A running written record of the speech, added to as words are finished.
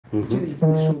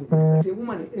But a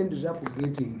woman ends up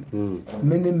getting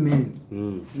many men,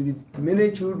 with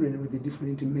many children with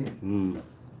different men.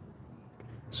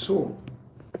 So,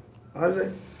 as I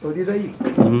already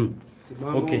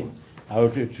okay.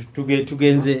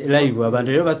 Tugenze live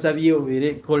abantu lero basabye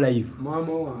obere ko live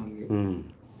mama wange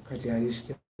kati ali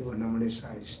stable namulesa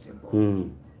ali stable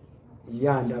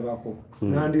yandabako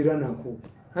nandira nako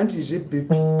anti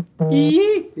zipipi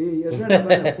yazala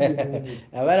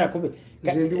abana kube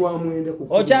nzendi wa mwenda ku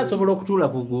okyasobola okutula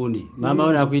ku gundi mama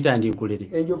we nakuyita ndi nkulere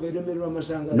ejo vedemerwa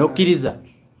masanga nokkiriza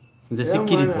nze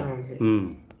sikkiriza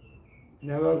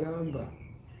nabagamba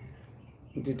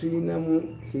nti tulinamu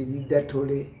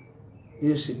hiridatole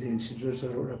incidents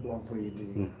zosobola kuavoid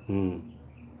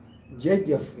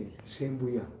jjajjaffe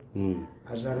Sembuya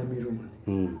azaala Mirundi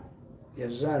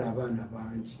yazaala abaana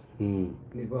bangi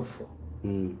ne bafa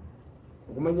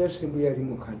okumanya Sembuya ali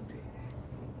mukadde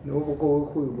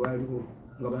n'obukowekowe bwaliwo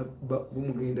nga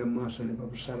bumugenda mu maaso ne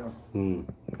babusalawo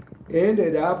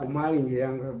ended up marrying a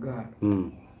younger girl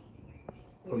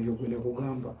oyo gwe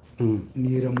nekugamba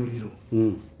niera muliro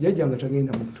jjajja nga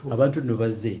tagenda muto abantu no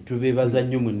bazze tubebaza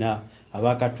nnyo muna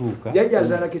abakatuuka jjajja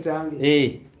azaala kitange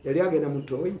yali agenda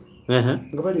mutoyi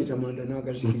nga baleeta manda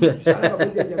n'agazikira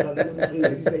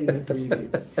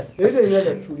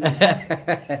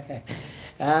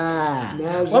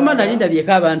wama nali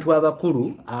ndabyeko abantu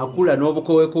abakulu akula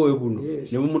n'obukowekowe buno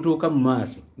ne bumutuuka mu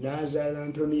maaso n'azaala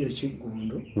Antoniyo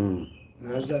Kiggondo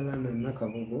n'azaala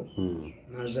Nakabogo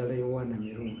n'azaala Yowaana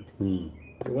Mirundi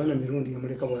Yowaana Mirundi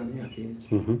yamuleka bwa myaka egi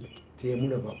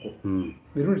teyamulabako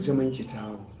Mirundi tamanyi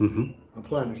kitaawe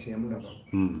apwana teyamulabako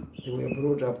they were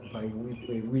brought up by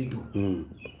a widow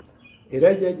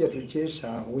era jjajja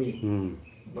tukyesaawe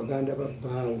baganda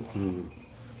babbaawe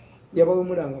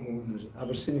yabawemulanga buwumuzi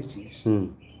abasenators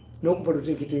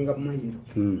n'okupolitikitinga mayiro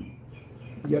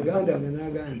yagandanga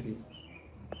n'aga nti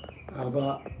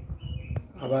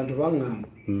abantu baŋŋamba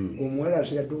omuwala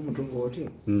asigadde omutugo oti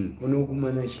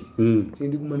onoogumana-ki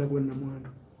tindigumana gwennamwandu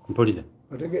mpulira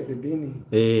otegedde bini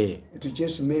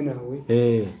tukyesimeenawe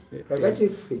kakati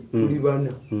ffe tuli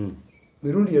bana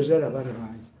Mirundi yazaala abaana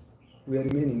bangi we are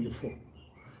remaining 4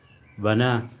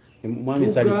 bana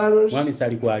mwami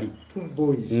sali kwali 2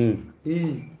 boys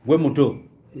gwe muto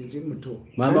muto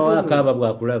mama wakaaba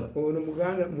bwakulaba ono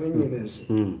muganda mwenyereze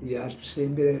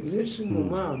yasembera nesimu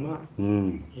maama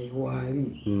ewaali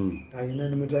ayina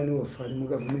ne mutani waffe ali mu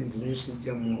gavumenti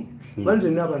nesijjamu banze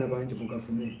n'abaana bangi mu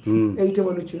gavumenti eyite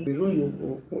wano Mirundi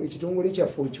ekitongole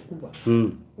kyaffe okikuba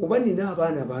oba nina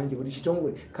abaana bangi buli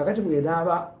kitongole kakati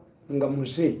bwenaaba nga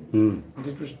muze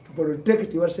nti to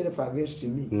protect yourself against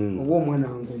me oba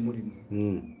omwana wange omulimu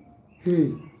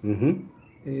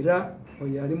era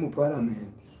oyo ali mu parliament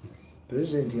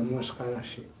president yamuwa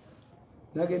scholarship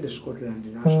nagenda Scotland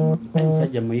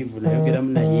musajja muyivu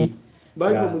nayogeramu naye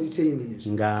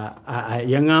nga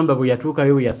yaŋŋamba bwe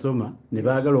yatuukayo bwe yasoma ne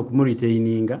baagala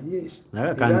okumuritaininga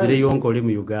naye kanzireyo nkole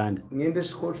mu Uganda ngende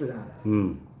Scotland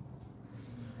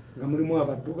nga mulimu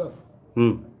abaddugavu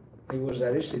I was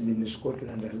arrested in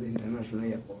Scotland at the international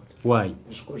airport. Why?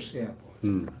 The Scottish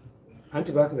airport.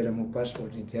 Anti bakabera mu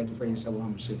passport nti advisor wa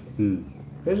Museveni.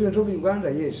 President of Uganda,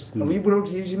 yes. We brought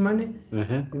his money.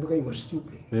 Because he was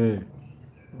stupid.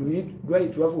 Do I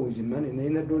travel with the money?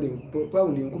 $9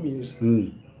 pound in communities.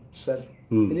 Sir.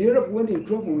 In Europe, when you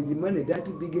travel with the money, that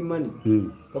big money,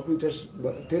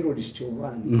 terrorist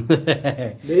one.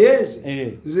 Yes.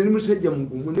 Then Musajja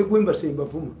Mungu, Nekwemba Simba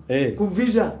Puma. Ku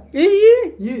visa.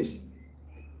 Yes.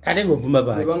 I think of Puma.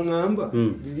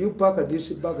 Did you pack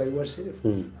this bag yourself?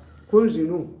 Because you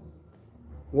know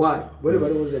why?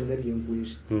 Whatever was a Nigerian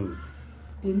quiz.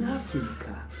 In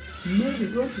Africa,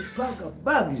 men don't pack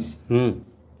bags.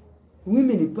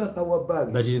 Women pack our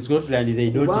bags. But in Scotland, they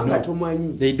don't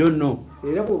know. They don't know.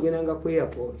 They don't go to the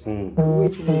airport.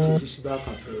 Which means it's back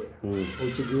up there.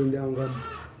 Or to go down.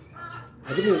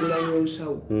 I think we're going to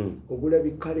Nsonga. We're going to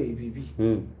be carried, baby.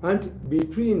 And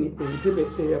between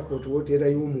the airport, whatever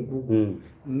you Mugugu,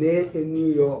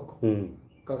 New York,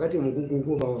 Kakati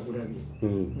Mugugu, Bawakurabi,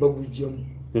 Babujam,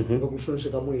 Babuson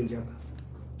Sekamuenjaka.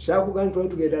 Ssaako gan try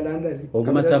to get a London.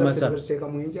 Ogumasamasa. Take a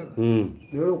Muenjaka.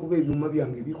 No Kuba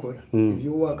Mabiang Bikola. If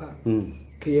you work up,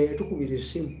 Kaya took with the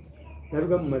sim.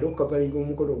 Naruga Madoka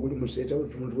Parigomuko, good Museta,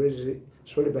 which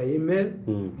sorry by email,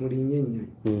 Murinyan.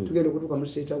 Together with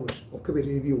Museta was okay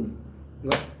review.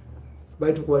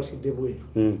 By to what the way.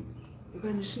 You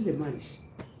can see the money.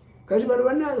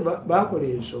 Kajibana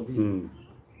Bakole so be.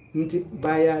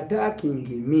 By attacking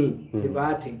me, the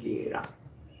Bategera.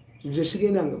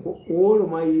 All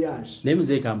my years.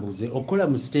 Nemuze kambuze okola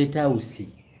mu state house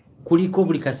kuliko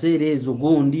buli kaseera ezo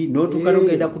gundi n'otuuka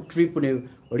n'ogenda ku trip ne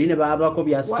oline babako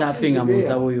bya staffing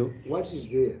amusawoyo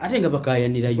ate nga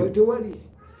bakayanirayo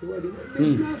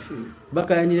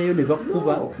bakayanirayo ne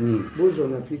bakuba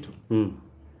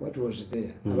what was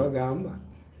there abagamba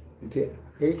nti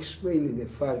explain the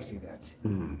fact that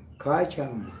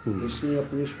Kacham is senior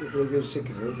principal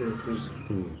secretary of the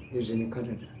prison is in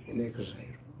Canada in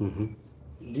exile.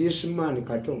 This man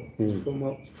Kato is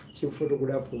former chief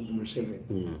photographer of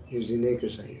Museveni is in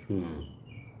exile.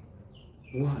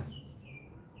 Why?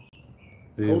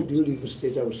 How do you leave the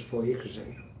state house for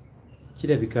exile?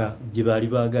 Kirabika gye baali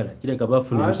baagala kireka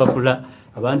bafuna empapula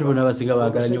abantu bonna basinga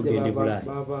baagala nnyo okugenda e Bulaaya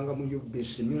baavanga mu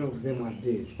UBC, many of them are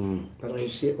dead, but I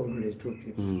see only 2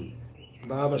 people.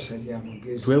 Baabasalya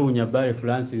amagezi twewunya Bale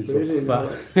Francis okufa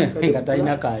nga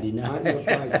talina kaalina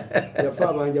yafa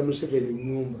abanja Museveni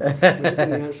nnyumba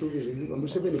Museveni yansuubiza ennyumba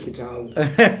Museveni kitaawo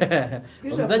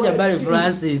omusajja Bale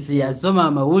Francis yasoma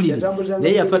amawulire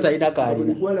naye yafa talina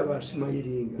kaalina gwala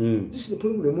basimayiringa. This is the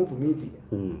problem of media.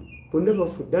 Bonna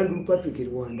bafudde Andrew Patrick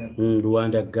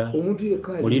Rwanda ga omuntu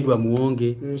yekali mulindwa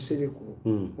muwonge Nsereko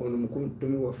ono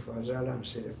mukudomi waffe azaala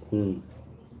Nsereko.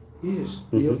 Yes,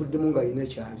 yavuddemu nga alina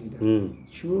kyalira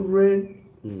children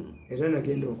era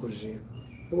nagenda okuzeeka.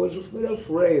 It was very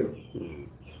frail.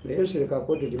 Naye Nsereko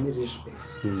accorded me respect.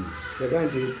 Yaga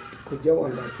nti kujja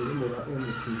wange atuli mu ba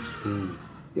MPs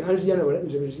yanzijana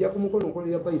balabiza yakumukono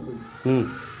nkolera Bayibuli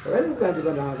abalimuga nti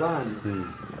bano abaana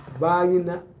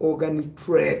balina organic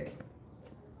trade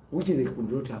which they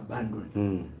could not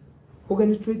abandon.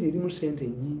 Organic trade erimu sente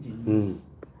nyingi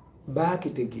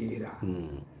bakitegeera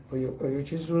oyo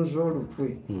kizunza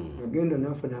olutwe agenda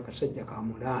nafuna akasajja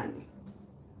kamulaani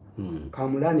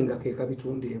kamulaani nga keka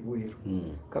bitunda ebweru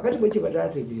kakati bwe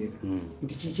kibatategeera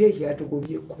nti kiki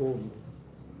ekyatugobye Congo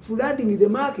flooding the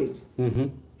market.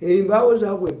 Embaawo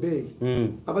zaabwe ebbeeyi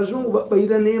abazungu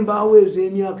bayira n'embaawo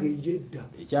ez'emyaka egyedda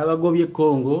ekyabagobye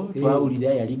Congo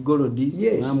twawulira yali golodi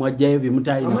mwajjayo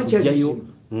byemutaalina kujjayo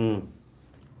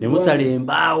ne musala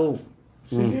embaawo.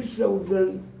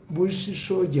 Bush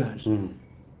soldiers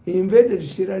invaded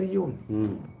Sierra Leone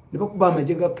ne bakuba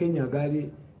amagye ga Kenya gaali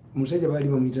omusajja baali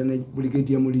bamuyita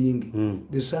Brigadier Mulingi,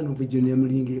 the son of General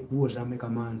Mulingi, who was Army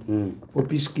commander for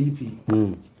peacekeeping.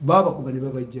 Baba kuba ne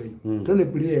babajjayo tone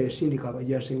player yasindika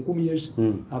abajasa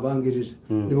 10,000 abangereza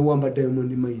ne bawamba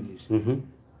Diamond Mines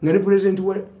nga ne president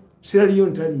wa Sierra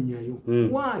Leone talinnyayo.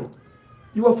 Why?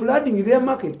 You are flooding their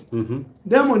market.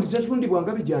 Diamond tatundibwa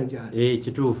nga bijanjala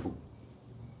kituufu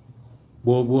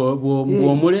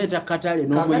bw'omuleeta katale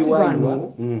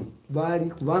n'omuyiwayiwa bali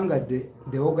kubanga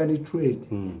the organic trade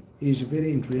is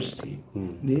very interesting.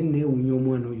 Naye neewunya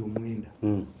omwana oyo mwenda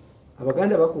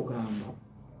abaganda bakugamba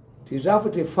ti Zaffe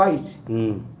to fight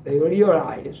they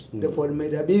realize the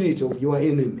formidability of your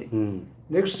enemy.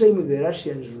 Next time the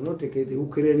Russians will not take the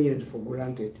Ukrainians for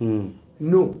granted.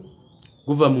 No,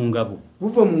 guva mu ngabo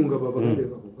abaganda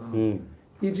bakugamba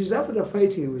it is after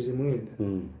fighting with mwenda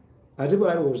ate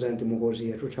bwalowooza nti mukozi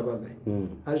yatutabaganya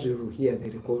as you hear the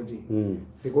recording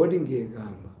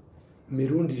egamba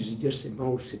Mirundi is just a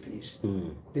mouthpiece.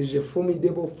 There is a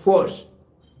formidable force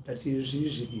that is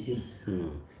using him.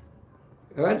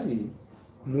 Kati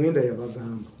mwenda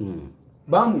yabagamba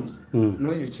bamwita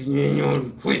noyo kinyeenya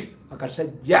olutwe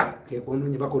akasajja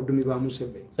kekonoonye bakoddomi ba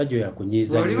Museveni sajja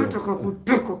yakunyiiza batoka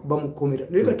kutuko bamukomera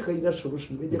naye kati kayina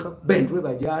solution bejeka bentwe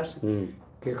bajasi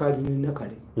kekali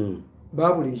ninakale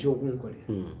babuli ekyokunkolera.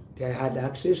 I had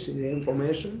access to the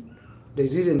information. They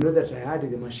didn't know that I had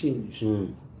the machines.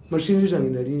 Machines zange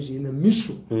nali nziyina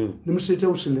M.i.S.O ne State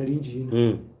House nali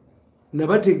nziyina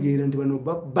nabategeera nti bano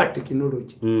ba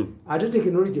technology ate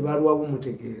technology balwawo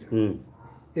mutegeera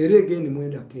era egendi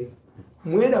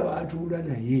mwenda baatuula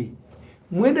naye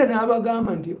mwenda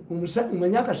n'abagamba nti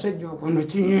omanya akasajja okono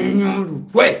kinyeenya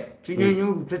olutwe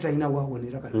talina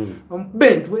waawonera kati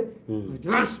bentwe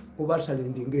obasala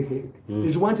endinga ehege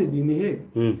is wanted in hege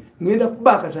ngenda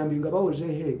kuba akatambi nga bawoze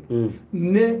hege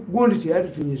ne gundi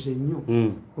teyatutunyize nnyo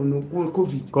ono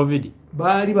covid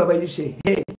baali babayise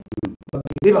hege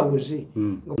bagende bawoze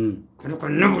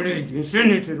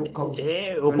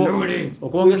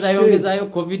okwongezaayo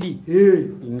covid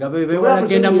nga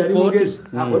bebalagenda mu kooti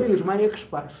according to my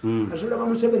experts asobola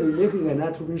bamuseveni making an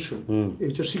attribution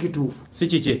ekyo si kituufu si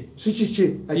kike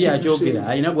si yakyogera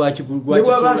alina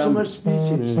gwakisula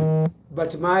speeches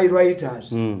but my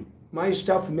writers my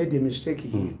staff made a mistake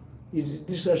here. It's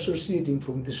disassociating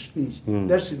from the speech.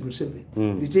 That's Museveni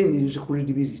retaining his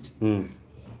credibility.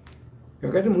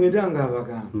 Kakati mwenda nga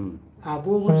abagamba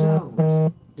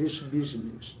abobuzaawo this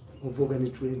business of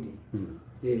organic trading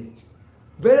very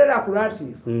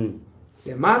lucrative.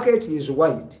 The market is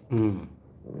white.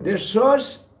 The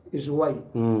source is white.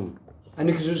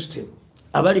 Inexhaustible.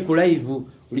 abali ku live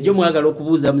bulijjo mwagala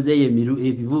okubuuza muzeeyi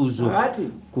ebibuuzo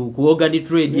ku organic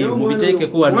trade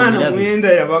mubiteekeko wano mwana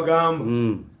mwenda yabagamba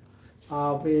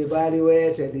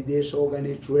evaluated this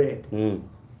organic trade.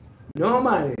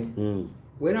 Normally,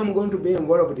 when I'm going to be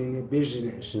involved in a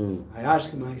business, I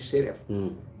ask myself,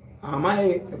 am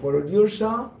I a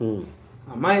producer?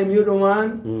 Am I a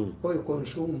middleman or a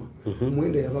consumer?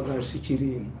 Mwenda yabagamba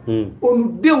sichirimu.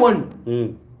 On day one,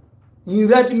 in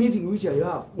that meeting which I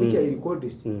have, which I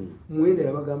recorded, mwenda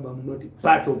yabagamba I'm not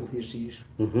part of this issue.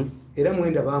 Era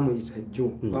mwenda bamuyita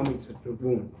Joe, bamuyita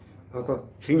Tukuwadde.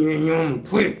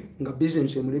 Nga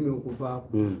business emulimi okuvaako.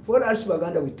 For us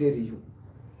Baganda we tell you,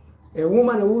 a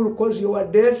woman who will cause your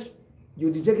death, you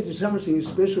detect something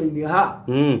special in her.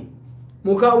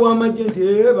 Muka wamagye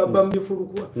nti baba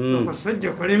mbifulukwa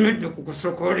akasajja kalemedde ku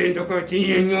kusokola endoka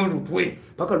kinyenye olutwe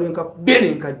paka lwenka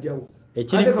bene nkajjawo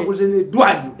ate kakoze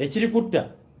n'eddwaliro ekiri kutta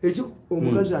ekyo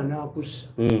omukazi anaakussa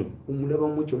omulaba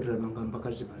mukyotalabanga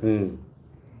mpakazi bala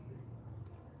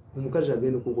omukazi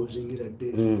agenda kukuzingira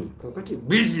ddene kakati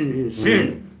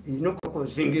bizinesi ino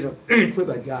okukuzingira entwe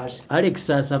bajasi. Alex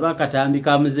asaba akatambi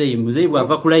ka muzeeyi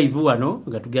bw'ava ku live wano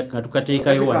nga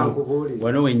tukateekayo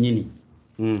wano wennyini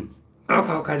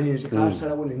akalinzi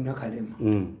kasalawo nenakalema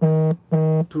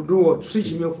to do what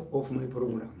switch me off my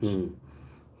programs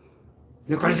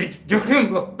nekaziti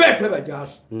jokimba betwe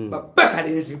bajasi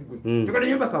babakalinzi gwe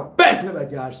tukalimba ka betwe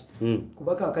bajasi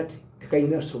kubaka akati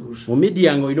tekaina solution mu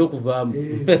media ngo ino kuvaamu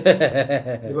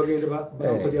bagenda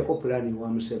bakolya ko plan wa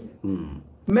Museveni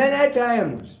many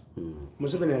times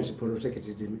Museveni has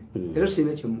protected me era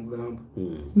sina kyemugamba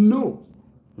no.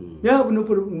 I have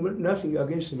nothing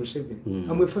against Museveni.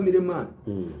 I'm a family man.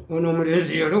 Ono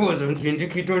mulezi yalowooza nti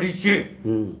ndikitori kye.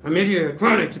 Ameria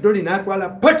yatwala ekidoli n'atwala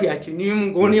pati akinimu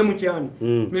ng'oni mukyami.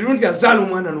 Mirundi azaala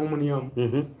omwana n'omunyamu.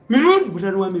 Mirundi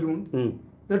mutano wa Mirundi.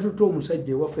 Natutte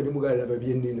omusajja ewaffe ne mugala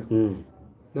babyennina.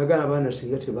 Nagala abaana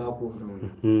singa tebaakwonona.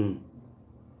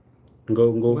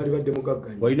 Bali badde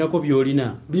mugagganya. Walinako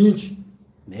by'olina bingi.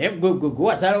 naye gwe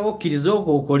wasalawo okkiriza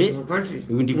okole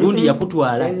ndi gundi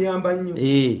yakutwala anyamba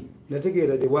nnyo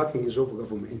nategeera the working is of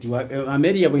government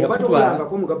Ameria bwe yakutwala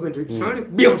ko mu government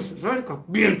sorry ka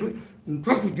bientwe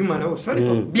ntwakujimalawo sorry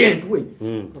ka bientwe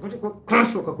akati ko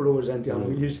kanso kakulowooza nti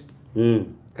amuyize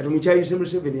kati mukyayise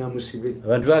Museveni amusibe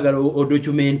abantu bagala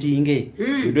odocumentinge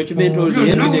document all the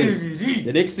evidence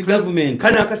the next government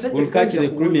will catch the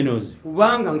criminals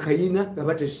kubanga nkayina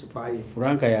gabatesify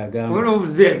Franka yagamba all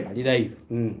of them ali live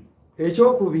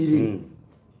ekyokubiri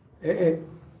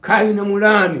kayina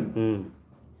mulani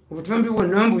obutambi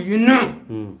bwonnambu yina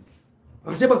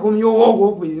ate bakomyowoogwo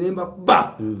okubiri nemba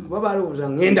kuba kuba balowooza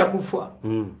ngenda kufa.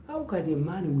 How can a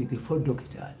man with 4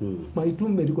 doctors, my 2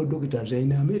 medical doctors are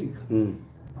in America,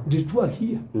 the 2 are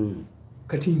here,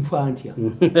 kati nfa ntya?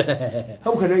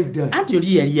 How can I die? Anti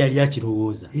oli yali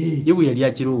akirowooza yewe yali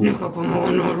akirowooza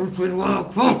nekakomaona olutwe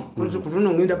lwako kuze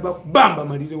kutuno ngenda bamba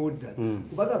malirewo ddala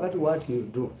kubanga kati what you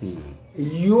do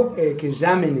you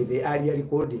examine the earlier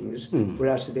recordings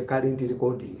plus the current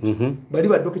recordings bali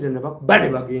badokita bane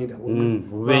bagenda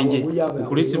ubenje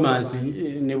Christmas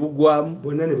ne bugwamu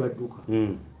bonna ne badduka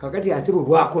kakati ate bwe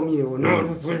bwakomyewo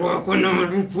n'olutwe lwako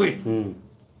n'olutwe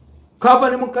kava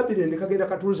ne mukabire ne kagenda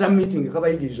katuuza meeting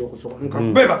kabayigiriza okusoka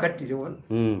nkabe bakattire wano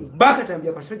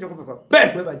bakatambya kasajja kuva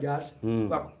bentwe bajasa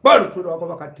balu tulo wako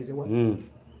bakattire wano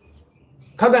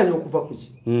kaganya okuva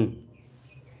kuki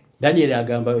Daniel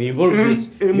agamba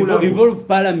involve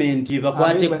parliament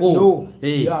bakwateko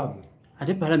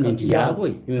ate parliament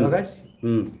yabwe kakati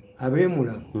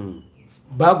abemulago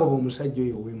bagoba omusajja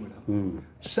oyo owemulago.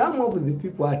 Some of the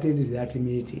people attended that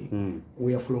meeting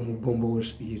were from Bombo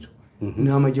Hospital.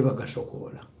 N'amagye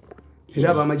bagasokoola era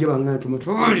abamagye bangana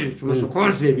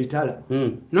tumusokoze ebitala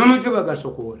n'amagye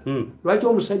bagasokoola lwaki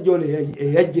omusajja ono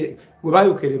eyajje gwe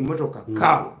bayokera emmotoka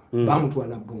kaawo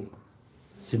bamutwala Bombo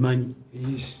simanyi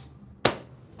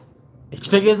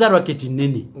ekitegeeza raketi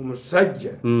nnene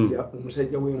omusajja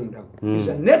w'emulago is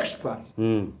an expert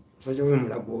omusajja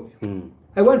w'emulago oyo.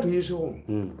 I want to use home.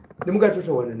 The Mugato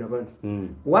one and one.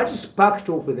 What is packed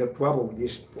off the trouble of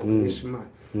this man?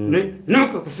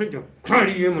 No,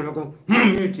 carry him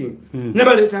meeting.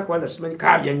 Never let up while a small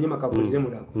carry and Yamaka.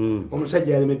 Almost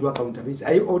I made work out of it.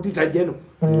 I audit a general.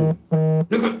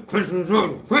 Look at questions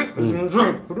roll.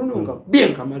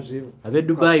 Bien come as you. I bet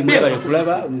Dubai,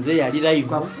 Clever, and they are live.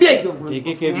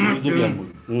 Take care of you.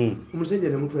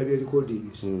 Musaja Mutual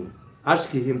recordings.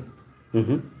 Ask him.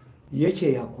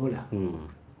 Yeche yakola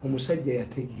omusajja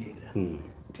yategeera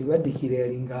tibadikira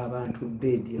yalinga abantu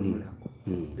dead emulago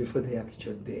before they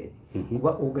actual dead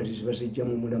kuba organize bazijja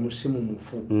mu mulamu simu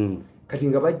mufu kati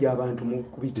nga bajja abantu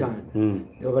ku bitanda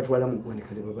ne babatwala mu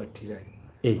ggwanika ne babattirayo.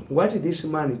 What this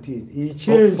man it is, he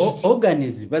changed.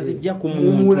 Organism bazijja ku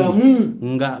muntu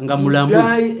nga mulamu.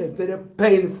 Die a very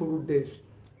painful death.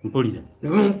 Mpulira.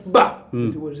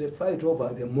 It was a fight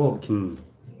over the morgue.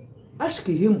 Ask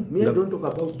him, me I don't talk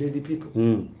about dead people.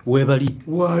 Webali.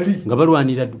 Wali. Nga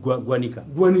balwanira ggwanika.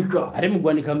 Ggwanika. Ate mu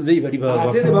ggwanika muzeyi bali baba.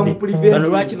 Ate ne bamuprevent. Bano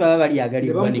lwaki baba bali agali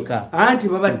ggwanika. Anti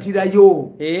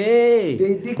babattirayo.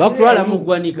 Bakutwala mu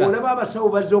ggwanika. Olaba abasawo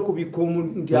bazze okubikka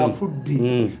nti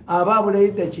afudde. Abaabulayo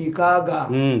eddakiika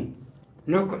 6.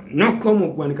 Nokko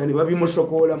mu ggwanika ne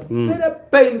babimusokolamu. Very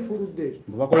painful day.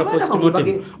 Bakola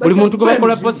postmortem. Buli muntu gwe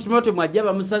bakola postmortem ajja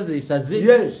bamusaze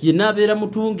yenna abeera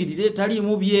mutungirire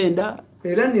taliimu byenda.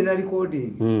 Era nina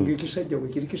recording ng'ekisajja bwe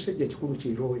kiri kisajja kikulu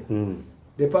kiroya.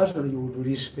 The person you would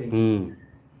respect.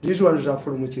 These ones are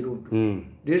from Mirundi.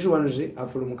 These ones are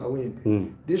from Kawempe.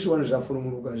 These ones are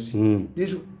from Lugazi.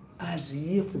 These as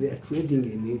if they are trading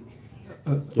in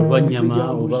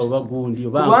Wanyama oba gundi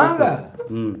oba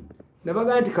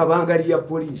nabaga nti kabangali ya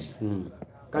police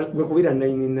bekubira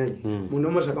 99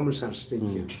 munomasaka mu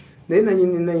stage naye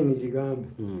 99 kigambe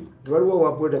waliwo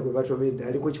waboda gwe batobedde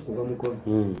aliko kikuba mukono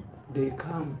they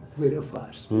come very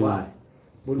fast why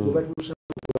buli gwe batuusa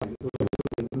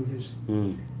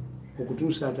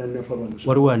okutuusa atanafa bamusa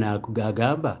waliwo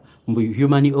anakugagamba mbu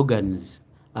human organs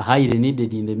are highly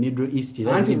needed in the Middle East.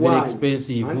 That's very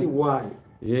expensive. Anti why?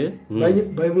 Yeah.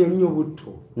 Bible nnyo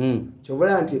butto.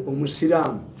 Kyobola nti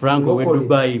omusiraamu Franco we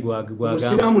Dubai gwagamba.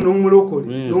 Omusiraamu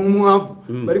n'omulokole n'omwavu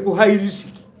bali ku high risk.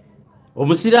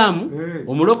 Omusiraamu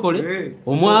omulokole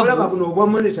omwavu olaba buno obwa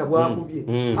monitor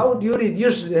bwakubye. How do you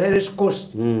reduce the health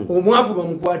cost? Omwavu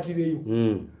bamukwatireyo.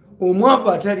 Omwavu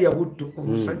atali ya butto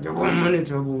omusajja kwa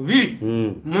monitor bubi.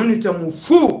 Monitor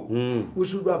mufu. We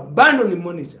should abandon the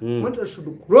monitor. Monitor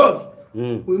should close.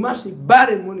 We must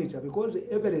bury monitor because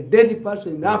every dead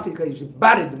person in Africa is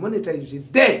buried. Monitor is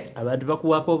dead. Abantu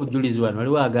bakuwako obujulizi wano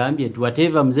waliwo agambye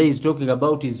whatever Mzee is talking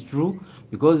about is true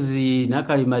because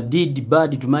Nakalima did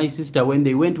bad to my sister when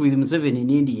they went with Museveni in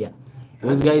India.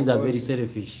 Those guys are very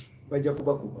selfish. Bajja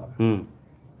kubakuba.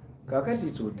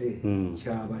 Kakati today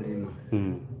kyabalema.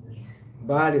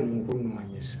 Baale mu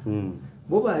kunwanyisa.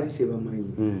 Bo baali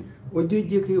sebamanyi.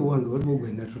 Ojjeko ewange waliwo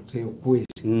gwenda tuteyo kwezi.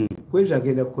 Kwezi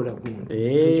agenda kukola guno.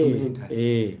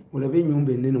 Olabe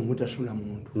ennyumba ennene omutasula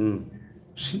muntu.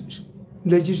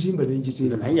 Ndagizimba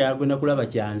n'engiteeka. Naye agenda kulaba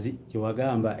kyanzi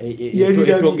kyewagamba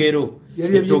ettogero.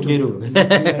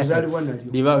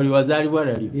 Wazaalibwa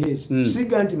nalyo.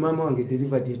 Siga nti maama wange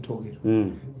delivered ettogero.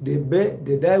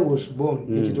 The day was born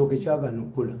ekitooke kyagaana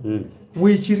okukula.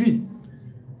 Weekiri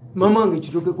maama wange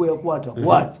ekitooke kwe yakwata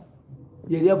what?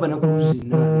 Yali ava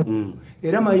nakuzina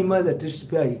era my mother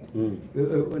testified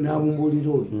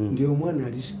n'abumbulira oyo ndi omwana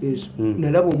ali space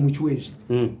nalaba omuchwezi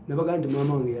nabaga nti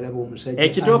maama wange yalaba omusajja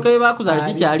ekitooke bakuzaala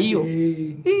kikyaliyo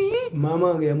maama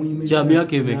wange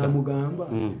yamugamba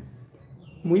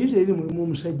muyize eri mulimu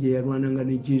omusajja yalwananga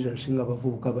ne Jesus nga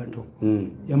bavubuka bato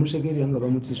yamusekerera nga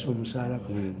bamutiisa omusaalaba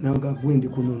naga gwe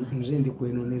nze ndi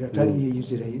kwenonera tali ye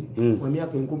Isirayiri wa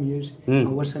myaka 10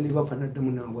 awasa ne bafa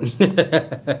naddamu n'awasa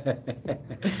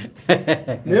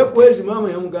naye kwezi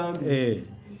maama yamugambye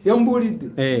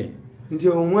yambulidde nti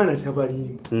omwana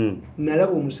tabalimba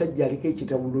nalaba omusajja aliko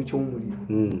ekitabulo ky'omuliro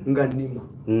nga nnima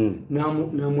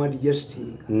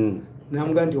n'amwadijasitinga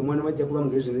namugamba nti omwana bajja kuba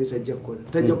mugezi naye tajja kukola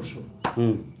tajja kusoma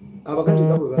abakazi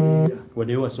nga bwe babeera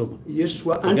wadde wasoma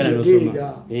Yesu anti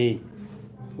yagenda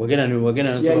wagenda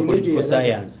nosoma political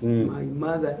science. My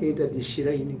mother entered the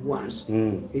shrine once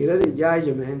era the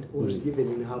judgment was given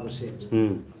in her sense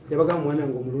yabaga mwana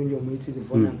ngo omulungi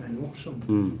omuyitirivu nangani okusoma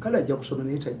kale ajja kusoma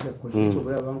naye tajja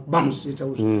kukola bamusita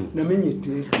namenye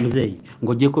etteeka muzeeyi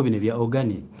ng'ogyeko bino bya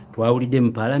organic twawulidde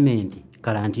mu palamenti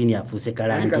karantini afuuse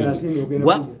karantini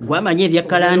gwamanye ebya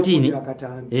karantini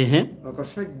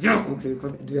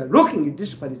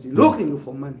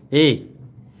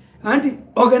anti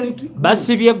organic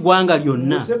basibye eggwanga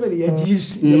lyonna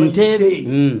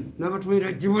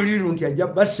n'abatumira Jibuliru nti ajja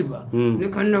basiba ne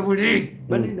Kannabuledi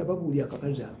banena babuulya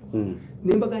akakazi ako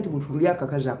nembaga nti mutuulye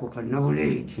akakazi ako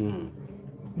Kannabuledi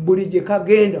buli gye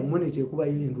kagenda monete kuba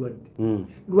yendwadde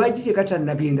lwaki gye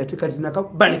katanagenda tekati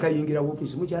nakakuba ne kayingira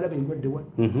office mukyalaba endwadde wa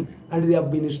and they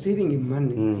have been stealing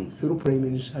money through Prime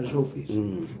Minister's office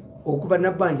okuva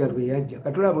nabbanja lwe yajja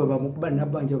katulaba bamukuba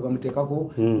nabbanja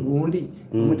bamuteekako gundi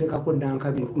bamuteekako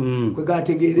nankabiru kwe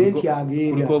gategeere nti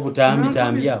agenda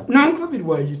nankabiru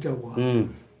wayitawa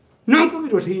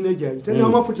nankabiru teyina gyayita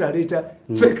n'amafuta aleeta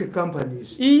fake companies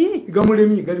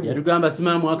gamulemye gali yatugamba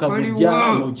simaamu akabujja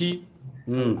oki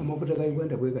amafuta ga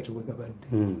Uganda bwe gati bwe gabadde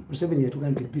Museveni yatuga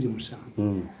nti 2.7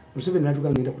 Museveni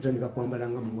natuga ngenda kutandika kwambala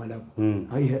nga muwalabu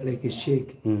like a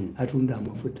shake atunda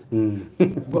amafuta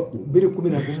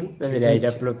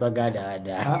 2011 propaganda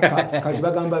kati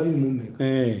bagamba 2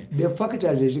 the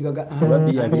factors ezigaga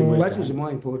what is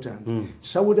more important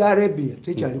Saudi Arabia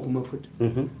tekyali ku mafuta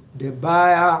the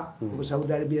buyer of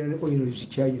Saudi Arabian oil is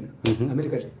China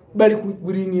America bali ku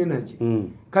green energy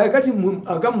kati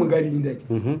agamu galinda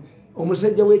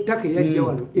omusajja w'ettaka yajja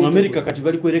wano mu America kati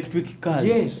bali ku electric cars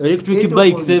electric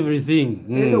bikes everything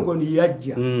endogoni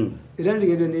yajja era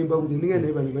ndigende nembawuli ndigende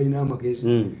nebali balina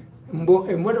amagezi mbo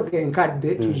emmotoka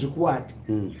enkadde tuzikwate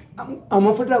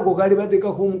amafuta ago gali baddeka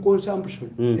home consumption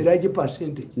era gi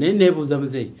percentage nebuuza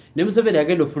muzeeyi ne Museveni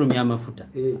agenda okufulumya amafuta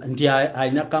nti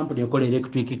alina company ekola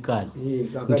electric cars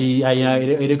nti alina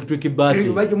electric buses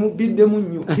bagimubiddemu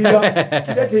nnyo kira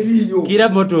teriiyo kira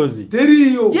motors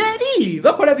teriiyo yeri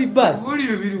bakola bibasi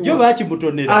jo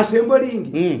bakimutonera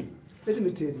asembolingi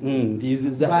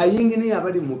bayingini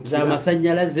abali mu za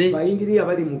masanyalaze bayingini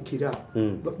abali mu kira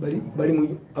bali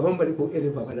mu abamu bali ku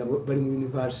eleva bali mu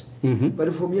university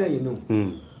bali fomya ino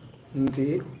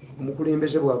nti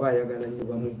omukulembeze bw'aba ayagala nnyo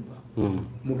bamubba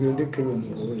mugende Kenya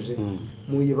mukoze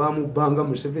muye bamubbanga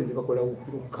Museveni bakola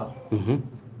okuluka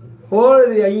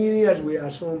all the engineers were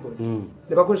assembled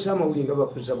ne bakozesa amawulire nga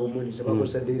bakozesa bomoniza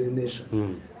bakozesa Daily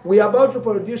Nation we are about to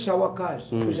produce our cars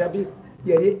tuzabi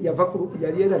yali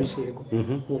erabiseeko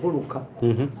okuluka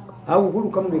awo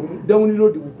okuluka mu down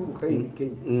road okuluka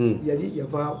Kenya yali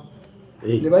yava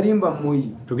ne balimba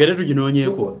moyi tugere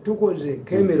tuginoonyeeko tukoze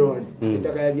Cameron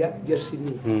endagala ya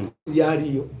siri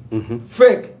yaliyo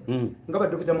fake nga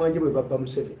badokita mwanje bwe babba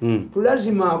Museveni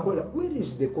tulazima akola where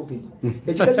is the covid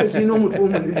ekikaze kino omuntu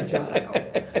omunene kyala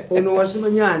ono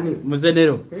wasimanyani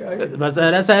musenero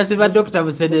basara sayansi ba Dr.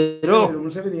 Musenero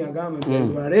Museveni yagamba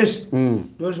nti arrest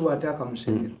those who attack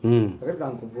Musenero akaka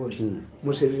nkubozi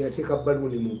Musenero yateeka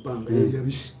baluni mu bbanga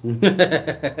yabisi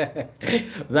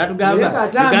batugamba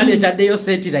Uganda etaddeyo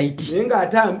satellite nenga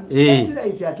atam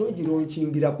satellite atogira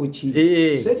okingira ku ki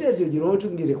satellite ogira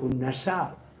otungire ku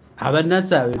NASA aba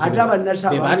NASA ataba NASA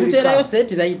batuterayo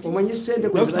satellite omanyi sente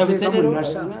ku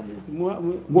NASA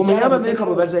ngomanya America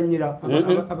bwe bazanyira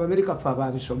America fa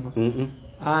babisoma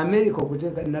America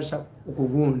okuteeka NASA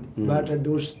okugundi bata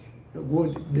dos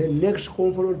the next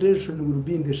confrontation will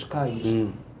be in the skies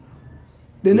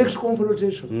the next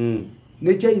confrontation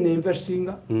ne China investing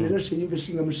ne Russia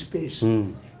investing in space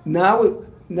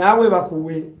nawe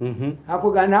bakuwe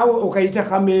ako ga nawe okayita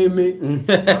kameme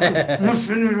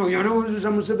mufuniro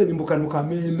yoroza Museveni mbukanu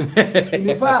kameme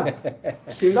in fact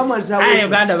singa mazawe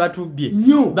Uganda batubye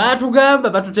batugamba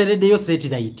batutereddeyo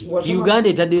satellite Uganda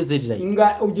etaddeyo satellite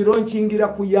nga ogironkingira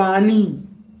ku yani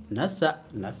NASA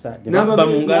nabba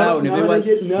mungala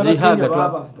ne zihaga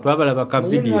twabala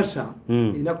bakavidi NASA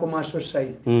ina commercial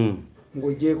side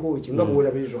ngojeko kinga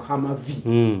bwola bezo hamavi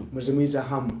muzimiza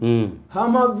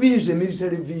hama vize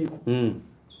military vehicle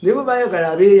nebo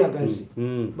bayagala abeyagazi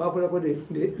bakola ko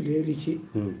de richi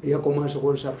ya commercial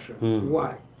consumption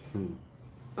why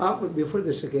before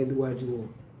the second world war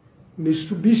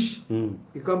Mitsubishi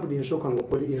the company yasoka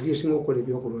ngokole yasinga okole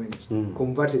byokulwanyisa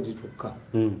converted to car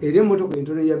ere moto ko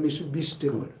intone ya Mitsubishi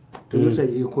tekola Toyota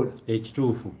yekola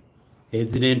ekituufu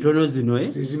ezine ntono zino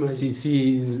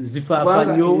sisi zifafa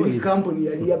nnyo company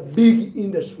yali ya big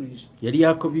industries yali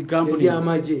yako big company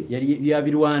yali ya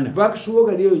birwana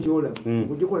vakusuoga liyo jola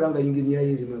kujikolanga ingini ya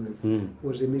yeri mame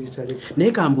was a military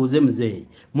ne kambuze muzeyi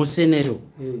Musenero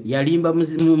yalimba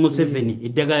Museveni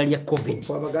eddagala lya covid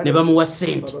ne bamuwa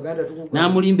sente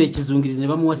namulimba ekizungirizi ne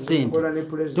bamuwa sente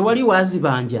tewali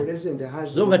wazibanja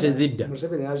zonga tezidda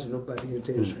Museveni has no bad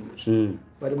intentions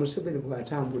bali Museveni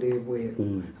bwatambula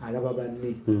ebweru alaba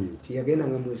banne tiyagenda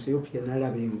nga mu Ethiopia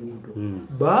nalaba enguudo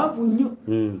baavu nnyo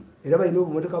era balina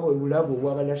obumotoka bwebulavu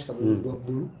obwabalasha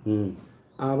bwaggulu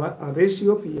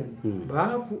Ethiopia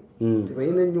baavu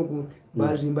tebalina nnyo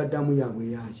bazimba ddamu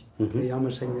yaabwe yaki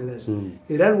ey'amasanyalaze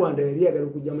era Rwanda yali yagala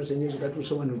okujja amasanyalaze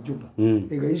gatuuse wano Juba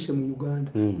egayise mu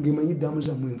Uganda ng'emanyi ddamu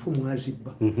zammwe enfu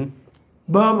mwazibba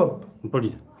baba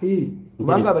mpulira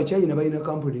kubanga abachina balina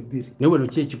kampuni bbiri newe no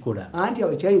kyekikola anti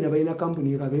abachina balina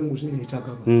kampuni ekabenguzi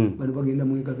n'etakaba bano bagenda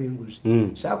mu ekabenguzi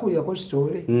Ssaako yako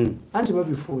story anti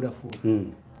babifuula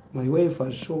my wife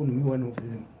has shown me one of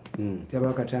them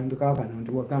tebakatambika kano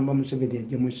nti wagamba Museveni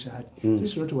ajjemu essaati.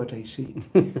 This is not what I said.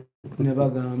 Ne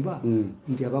bagamba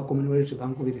nti aba Commonwealth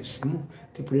bankubira essimu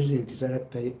ti President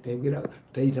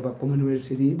tayita ba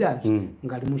Commonwealth leaders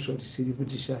ng'ali mu short sleeve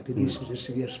t-shirt. This is a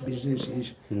serious business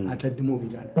issue. Ataddemu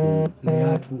birala naye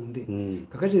atunde.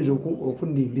 Kakati nze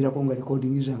okundimbirako nga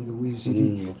recording zange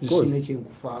weeziri zisina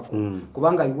kyenkufaako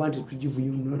kubanga I wanted to give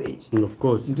you knowledge. Of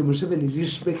course. Nti Museveni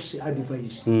respects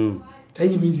advice.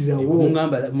 Tayimirirawo.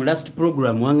 Mu last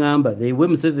program wangamba the way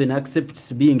Museveni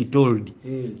accepts being told.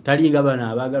 Talinga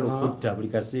bana abagala okutta buli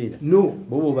kaseera. No.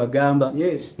 Bobo bagamba.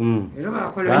 Yes. Era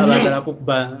bagala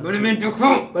kuba. Parliament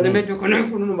ko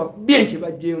nakuno mabenchi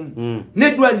bajjemu.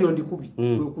 Nedwaliro ndikubi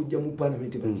okujja mu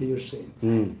parliament bajjeyo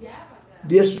sente.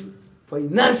 This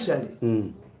financially.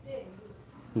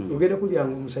 Ogenda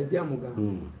kulyanga omusajja mugamba.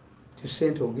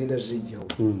 Sente ogenda zijjawo.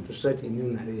 Tusati ennyo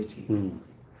naleeti.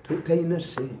 Tayina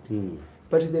sente.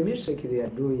 But the mistake they are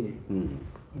doing,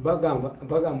 bagamba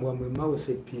I'm a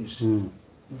mouthpiece,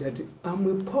 that I'm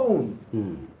a pawn.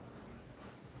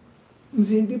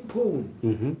 Nze ndi pawn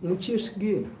mu chess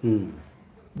game.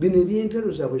 Bino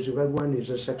ebyentalo zaabwe ze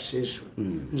balwaniriza succession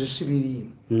nze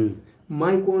sibiriimu.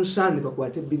 My concern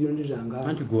bakwate billions zanga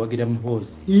anti gowagira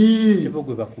muhozi tebo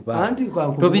gwe bakuba anti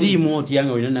tobiriimu oti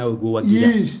yanga olina nawe gowagira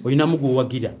olina mu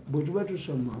gowagira bwetuba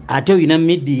tusoma ate olina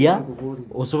media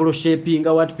osobola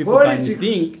shapinga what people can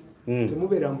think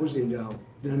temubeera mbuzi ndaawo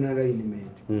dana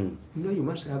alignment. No, you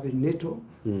must have a neto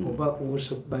oba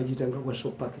bagitanga kwa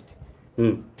so packet.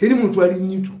 Teri muntu ali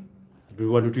nyitu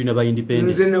watu tuina ba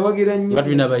independent nze nawagira nnyo watu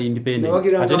tuina ba independent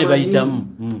ate ne bayitamu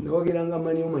nawagira nga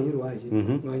mani omanyiru waje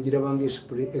ngangira bange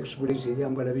express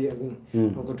yambala byagu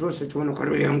okotose tubono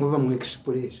kalo yango ba mu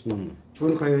express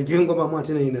tubono kayo jengo ba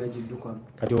mwate na inajidduka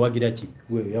kati wagira ki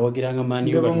we yawagira nga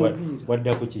mani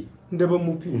wadda ku ki ndaba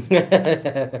mupira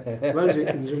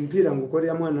banje nze mpira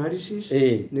ngukolera mwana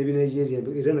alisisi ne binajeria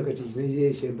era nakati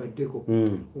Nigeria shembaddeko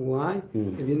why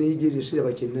ebinajeria sira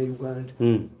bakina Uganda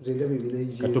nze ndabe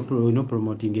binajeria kato no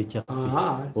promoting echa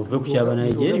ove kuchaba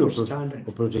Nigeria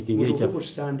o protecting echa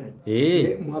standard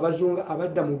mu abazunga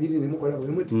abadda mubiri ne mukola bwe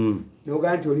muti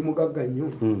noganti oli mugagga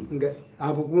nnyo nga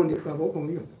abugundi babo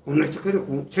oyo onachikere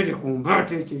ku chiri ku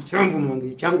mbate changu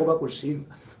mangi changu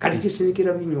bakusimba kati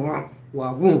kisinikira binyo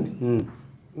wagundi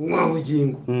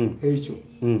wabujingo ekyo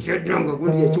kyadanga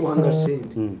gundi yakiwanga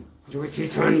sente kyo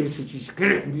kitani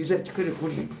kikikere mbiza kikere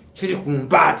kiri ku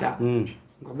mbata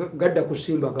gadda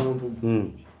kusimba kanvu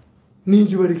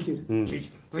ninji balikira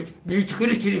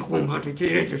kikere kiri ku mbata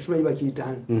kyekyo simanyi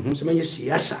bakiyitani simanyi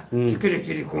siasa kikere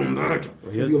kiri ku mbata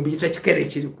ebyo mbiyita kikere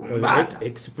kiri ku mbata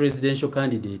ex-presidential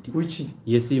candidate which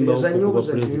yesimba okuba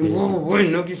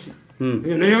president nogisi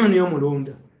nayo niyo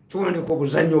mulonda tuwandika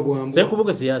obuzannyo bwangu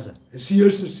sekubuga siasa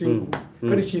singu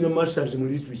kali kina masters mu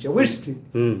literature west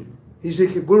is a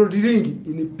gold ring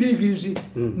in a pig's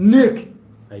neck.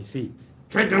 I see.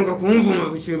 Twedanga kumvuma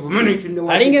buchimvu mane kinde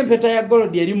wa alinge mpeta ya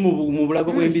gold yali mu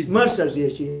bulago bw'embizi masters ya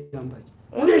Ziyamba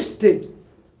state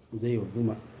nzeyo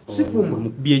vuma sifuma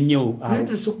bienyo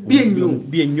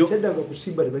bienyo twedanga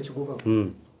kusimba bakikuba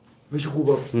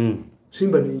bakikuba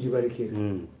simba ninji balekera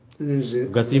nze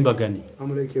gasimba gani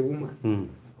amuleke woman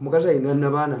mukazi ayina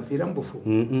n'abaana afiira mu bufu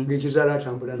ng'ekizaala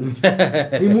atambula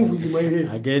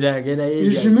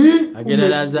agenda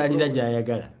n'azaalira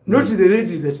gy'ayagala. Not the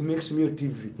lady that makes me a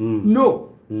TV. No.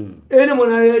 Any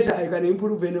moderator, I can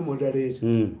improve any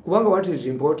moderator. What is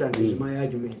important is my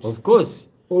argument. Of course.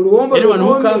 Anyone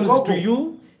who comes to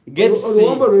you gets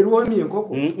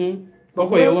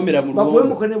Koko yawomera mu ruwombo. Bakwe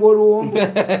mukane b'oluwombo.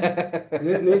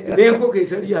 N'enkoko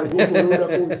etali yangu okulonda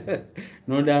kuki.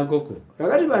 Nonda nkoko.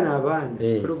 Kakati bana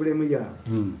abaana problemu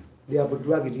yaabwe. They have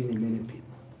dragged in many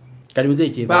people. Kali muze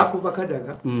ekyeba. Bakuba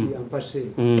kadaga kiyampase.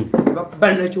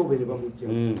 Bakubana kyobere ne bamujja.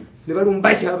 Ne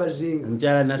balumba kyabazinga.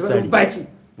 Mjala nasali.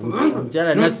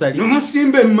 Mjala nasali.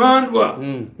 Nomusimbe mandwa.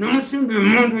 Nomusimbe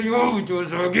mandwa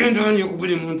y'obutoza agenda ne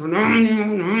kubuli muntu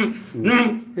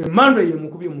mandwa ye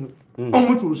mukubye muntu.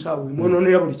 Omutuusa we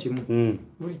mononera buli kimu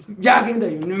gyagenda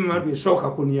yonna emandwa esooka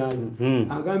kunyayo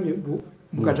agambye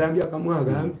mukatambi akamu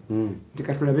agambye nti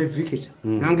katulabe vikita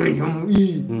nange njomu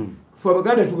fe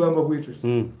abaganda tugamba bwetu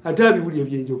ate abiwuli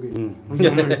ebyenjogera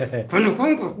kano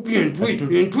konka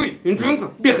entwi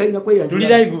byekalina tuli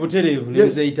live butereevu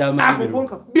nezeyita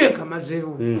konka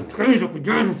byekamazeewo tukayinza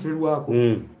okujalutirwako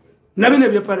nabino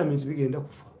ebya palamenti bigenda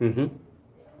kufa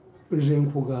nze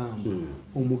nkugamba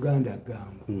omuganda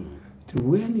agamba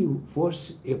when you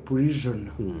force a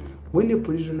prisoner, when a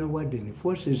prisoner warden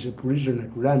forces a prisoner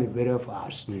to run very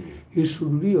fast, he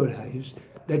should realize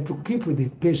that to keep the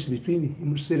pace between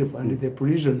himself and the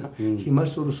prisoner, he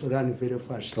must also run very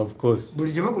fast. Of course.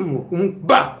 But you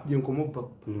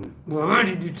are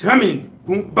determined.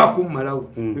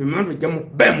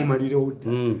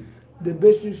 The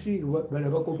best thing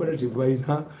about cooperative right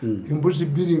now,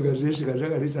 impossibility as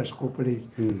this as cooperate.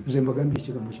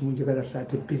 Zembagambishika Mushimunjaka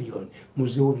 30 billion.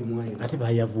 Museo Moya. Ate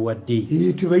bayavuwadde.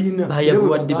 Itubayina.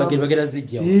 Bayavuwadde bagera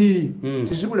zijja.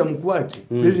 Tisibula mukwate.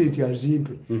 President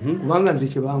yazimpe. Kubanga nze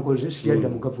kyebankoze siyadda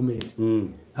mu government.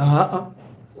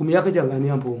 Ku myaka gyangani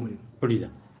ampa omulimu. Pulira.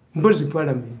 Mpozi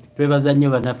parliament. Twebaza nnyo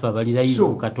bannaffe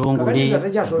abalirayivu Katongole,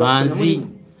 Manzi.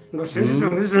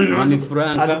 Mami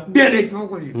Franka bene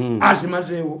tokoli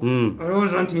asimazewo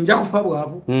olowooza nti nja kufa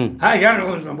bwavu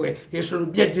alowooza mbwe esolo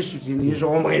bya district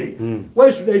nizo omwere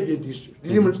why should I be a district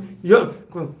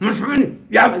Museveni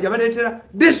yabaleetera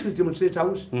district mu State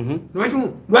House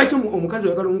lwaki omukazi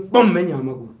oyagala bomumenya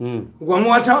amagulu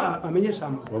wamuwasa amenyesa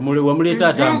amagulu wamuleeta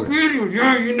atambula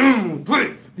yayina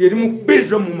omutwe yerimu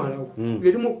kubiriza omumalawo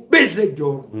yerimu kubiriza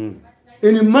ejjoogo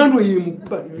enimandwa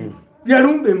yemukuba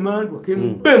yalumbe mandwa ke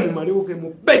mbe mu maliwo ke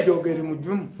mu bejogere mu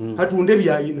jumu katunde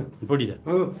byayina mpulira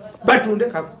batunde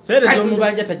ka serezo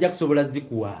mubanja tajja kusobola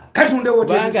zikuwa katunde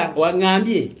wote banga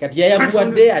wangambye kati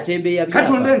yayavuwadde atembe ya byapa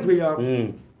katunde ntwe yako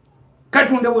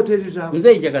katunde wote liza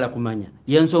nze njagala kumanya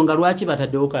Ensonga lwaki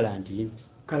bataddewo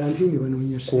kalantini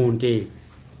banonyesa kunte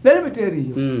let me tell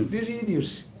you this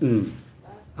idiots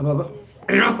ababa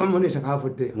era kwa moneta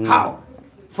kafute how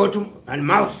photo and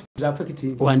mouse Zaffe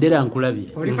kiti wandera nkulabye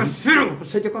oliko siro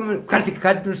kusajja kwa kati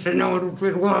kadu sena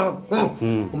olutwerwa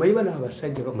omayiba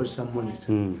n'abasajja bakozesa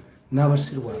monitor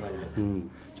n'abasirwa abalala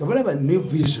kyobalaba new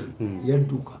vision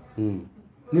yadduka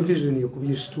new vision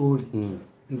yekubye story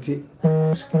nti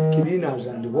cleaners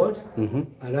and what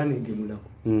alani ndimulako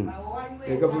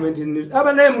government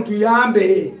abanaye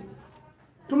mutuyambe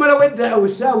tumala wedda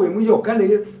wesawe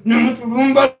muyokane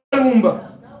namutulumba lumba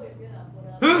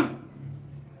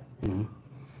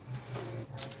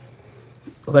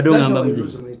obadongamba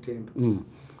muziki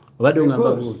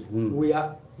obadongamba we are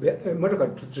motoka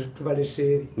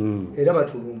tubaleseri era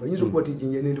batulumba yinzo kwati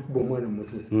jinye ndi kuba omwana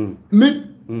mutwe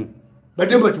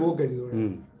bademba tuoganira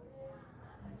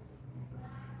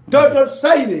total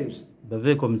silence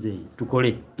baveko mzee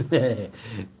tukole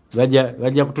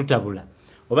bajja kututabula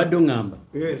obadongamba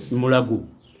mulagu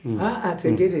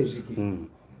atengereziki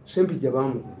sembi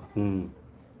jabamukuba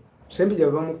sembi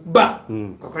jabamukuba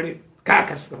akali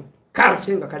kakaswa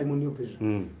karasenga kali mu new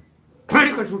vision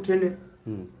kali katutene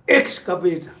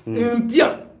excavator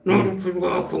empya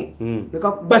n'olutulwako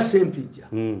leka basempija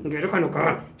ngerekano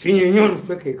ka kinyenyoro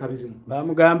feke kabirimu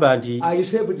bamugamba nti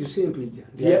ayisebudi sempija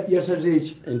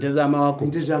yasazeeki ente z'amawako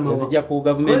zijja ku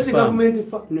government farm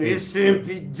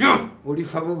nesempija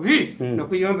olifa bubi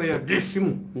nakuyamba ya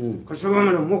desimu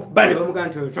kasobanga nomukubale bamugamba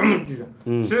nti tomudira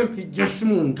sempija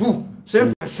simuntu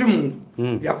sempija simuntu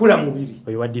yakula mubiri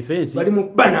oyo wa defense bali mu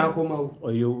bana akomawo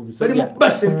oyo bali mu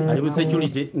basempija ali mu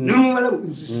security n'omwala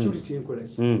security enkola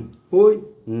ki oyi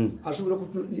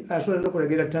asobola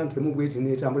nokulagira tanki emubweti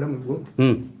netambula mu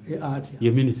Burundi atya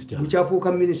ye minister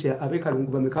bukyafuuka minister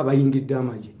abekalungu bameka abayingidde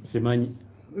amagye simanyi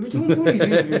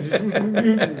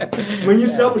manyi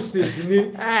substance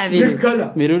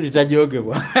nekala Mirundi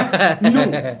tajogebwa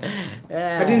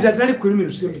kati nze atali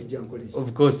criminal sempi jankolesa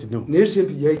of course no naye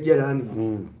sempi yajalani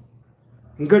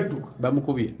ngadduka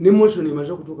bamukubye ne motion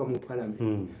emaze okutuuka mu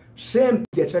parliament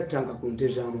sempi yatattanga ku nte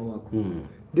z'amawako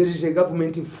there is a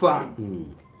government farm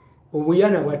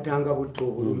obuyana bwattanga butta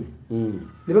obulume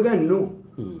ne bagamba no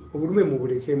obulume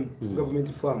mubulekemu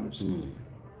government farms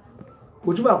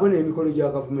bwetubaako n'emikolo gya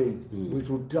gavumenti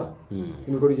bwetutta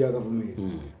emikolo gya gavumenti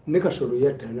ne kasolo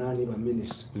yatta naani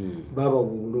baminisita babawa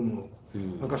obulume obwo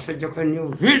akasajja ka new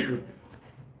vision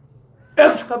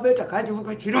excavator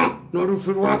kagivuga kino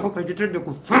n'olusu lwako kagitedde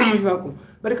ku faamu yako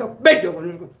baleka bejja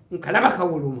nkalaba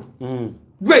kawuluma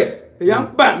gwe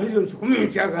eyamba miliyoni 10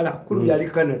 nkyagala kulu byali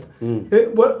Canada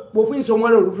bw'ofunyisa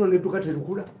omwana olubuto nedduka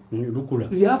terukula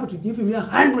you have to give me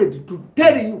 100 to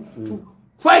tell you to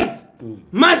fight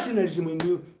mercenarism in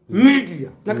the media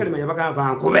nakalima yabagamba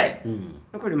bankube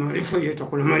nakalima lifo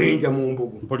yetakula mayinja mu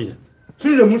mbugu mpolina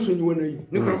sinile musonyiwe naye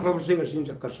nikaloka busenga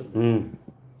sinza kaso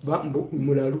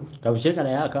mulalu kabusheka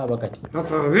naye akaba kati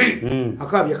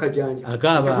akabya kajanja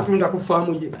akaba kutunda ku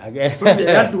faamu ye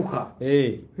yadduka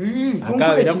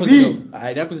akaba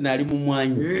alina kuzina ali mu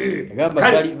mwanyi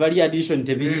agamba bali addition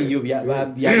tebiriyo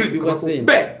byabibwa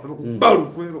sente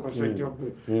balukwero kasajja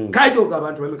gwe kajoga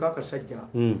abantu bameka kasajja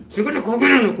singote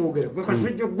kwogera nokwogera gwe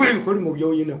kasajja gwe bikoli mu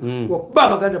byoyina okuba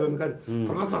abaganda bameka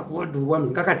kabaka kuwadde obwami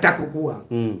nkakatako kuwa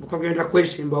ukagenda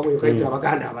kwesimba we kaita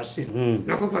abaganda abasiri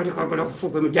nako kali kakola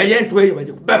kufuuka emijaye entweyo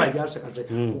baje kubaba jasekase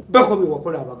bako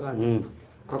biwakola abaganda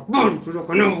kakubali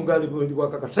tulokona obugabi bwendi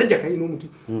bwakakasajja kayina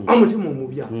omutima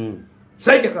omubya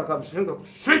sajja kakabusenga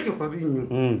kusajja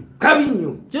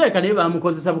kabinyo kireka naye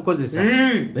bamukozesa bukozesa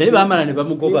naye bamala ne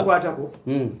bamugoba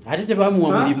ate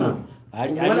tebamuwa mulimu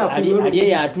ali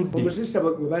eyatudde omusista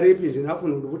bwe bareepinze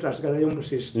nafuna olubuto asigalayo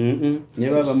omusista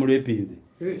naye baba mulepinze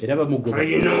era bamugoba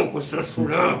alina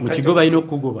okusasula mu kigo balina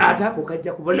okugoba ate ako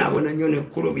kajja kubonaabona nnyo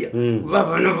nekkulubya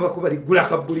babaana bakuba ligula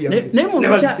kabbulya naye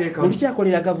muntu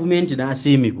kyakolera gavumenti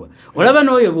n'asiimibwa olaba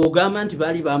n'oyo bw'ogamba nti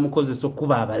baali bamukozesa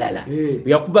okuba abalala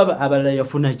yakuba abalala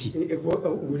yafuna ki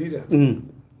wulira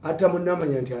ate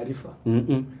munnamanya nti alifa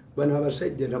bano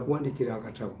abasajja nakuwandikira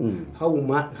akatabo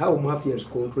how mafias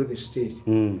control the state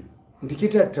nti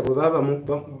kitatta bwe baba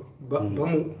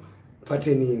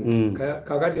pateninga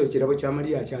kakati ekirabo kya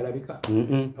Maria kyalabika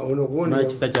ono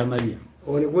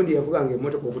gundi yavuganga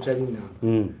emmotoka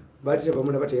okutalinanga baati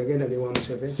tebamuna bate yagenda ne wa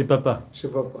Museveni si papa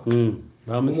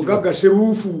omugagga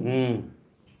sebuufu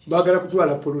bagala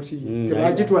kutwala poloti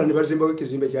tebagitwala ne bazimbawo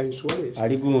ekizimbe kya insurance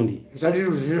ali gundi ali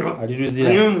luzira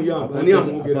ani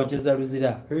amugera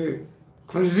luzira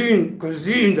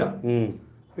kazinda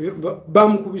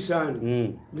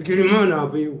bamukubisani bigirimana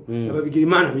aveewo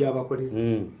ababigirimana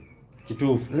byabakolera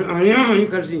kituufu ani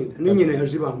kazinda ninyina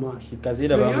yaziba amaaso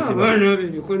kazira bamusiba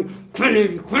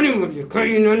bikoni mubye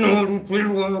kalina n'olutwe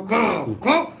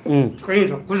lwakaako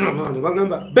tukayinza kukoza abaana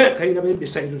bagamba kalina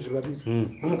bembesairozi babiri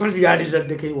omukazi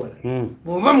yalizaddeko ewala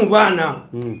bw'oba mu baana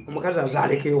omukazi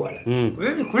azaaleko ewala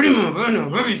ebikolima abaana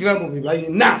babirabo bye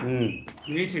balina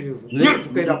biyitirivu nnyo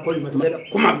tukeera kukolima tukeera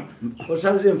kumabi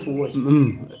osanze enfuuwa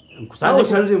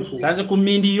sanze ku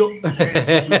mindiyo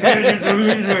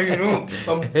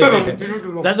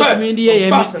sanze ku mindiyo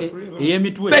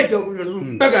ey'emitwe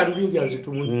begalubindi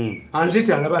azitumu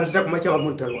anzita alaba anzita kumakya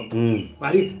bamutalwa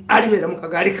bali alibeera mu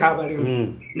kagaali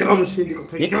kabalimu ne bamusindika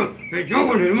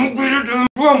ejogo nerimugwira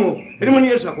tempomo erimu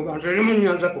niyesa ku bantu erimu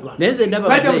niyanza ku bantu nenze ndaba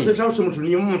bajja kusesawusi mutu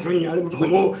niyo muntu nyali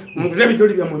mutukomo mutule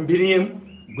ebijoli bya mu mbiriemu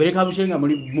gwereka bushenga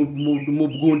muri mu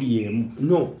bugundi yemu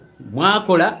no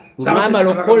mwakola mwamala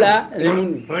okukola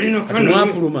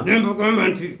mwafuluma nembagamba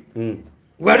nti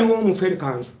waliwo omufere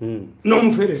kanzu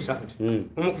n'omufere santi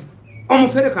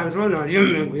omufere kanzu ono ali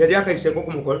emengo yali akayiseko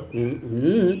kumukola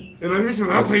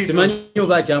simanyi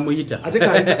oba akyamuyita ate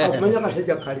okumanya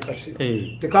akasajja kali kasi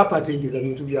tekapatindiga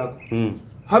bintu byako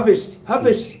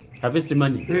harvest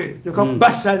money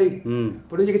basale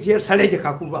projekiti yesale gye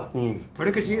kakuba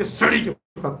projekiti yesale gye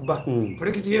kakuba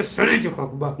projekiti yesale gye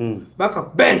kakuba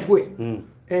bakakuba entwe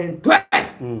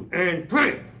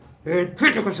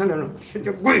tekosana no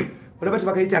gwe olaba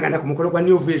tebakayitagana ku mukolo gwa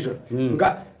new vision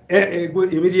nga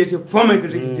immediate former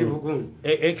executive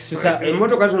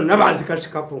emotoka zonna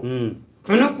bazikasikako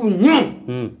kana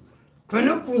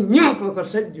kunyo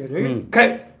kakasajja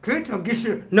twetagisa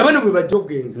nabana bwe bajja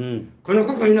okgenda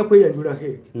kanako kalina kweyanjula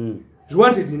heege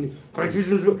ziwantedini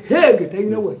kakizunzo heege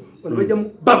talina we wano bajja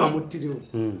baba muttiriwo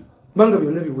banga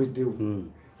byonna biweddewo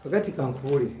kakati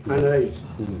kankubule analyze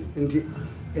nti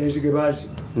enzige bazi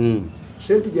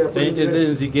sente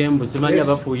z'enzige mbu simanyi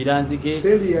abafuuyira nzige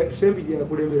sembi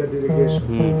gyakulembera delegation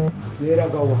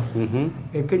neragawa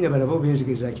ekenya balaba oba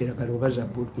enzige zakiragala oba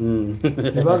zabbulu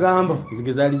nebagamba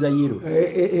nzige zaali za yiro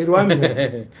lwamira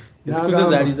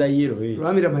zaali za yiro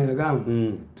lwamira mayagamba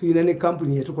tuyina ne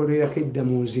kampuni yetukolerako edda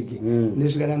mu nzige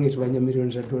nesigala nga etubanya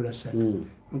miliyoni za $3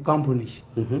 kampuni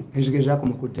enzige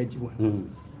zakoma kuddagibwa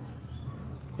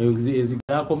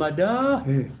ezigakoma da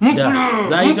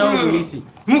zayitawo buyisi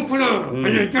mukula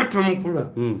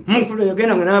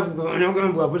yagenda nga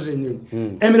nagamba avuze enyonyi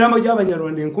emirambo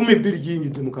gy'abanyarwanda 2,000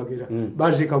 giyingidde mu Kagera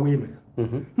baziika bwimeka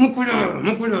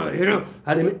mukula era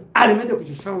alemedde ku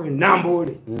kisaawe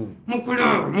namboole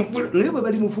mukula naye bwe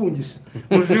bali mufungisa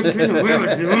muzekenya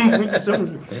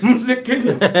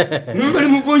muzekenya bali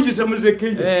mufungisa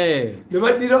muzekenya ne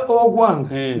baddira ogwanga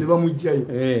ne bamugjayo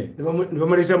ne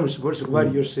bamuleeta mu sipolisi kuba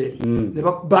aliyo sente ne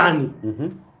bakubaani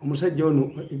omusajja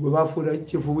ono gwe bafuula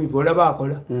kifuwiipi olaba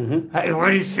akola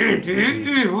wali sente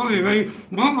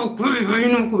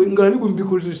nga ali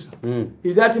bwemubikozesa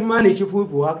that man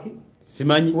ekifuwiipi waki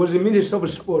simanyi was the Minister of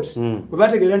Sport bwe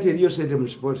bategeera nti eriyo sente mu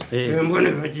sport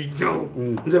embone bagijjawo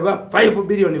nze 5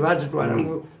 billion bazitwala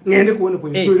ngende kuona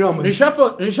kwensuira amaji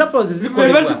reshuffles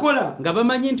zikolebwa nga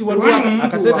bamanyi nti waliwo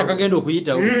akaseta kagenda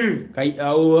okuyitawo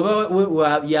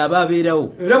yaba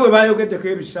abeerawo era bwe bayogeddeko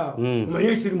ebisaawo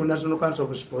omanyi kiri mu National Council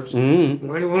of Sports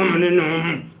waliwo omunene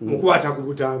omu mukwata ku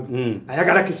butambi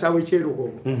ayagala kisaawo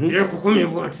ekyerugogo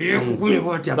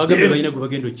bagambe balina gwe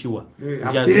bagenda okiwa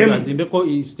azimbeko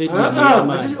stadium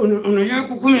ono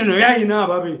yekukumi no yayina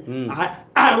ababe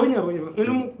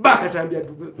bakatambi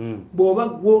adduke bw'oba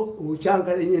gwo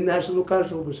okyangalenye National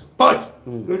Council of Sport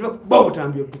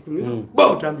bawutambi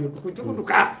adduke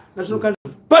kikutuka National Council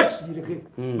of Sport gireke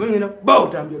bangena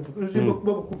bawutambi adduke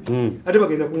babukubi ate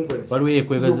bagenda kunkola waliwo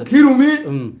ekwegaza kill me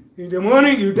in the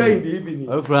morning you die in the evening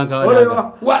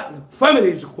what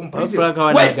family is complete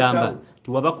wanagamba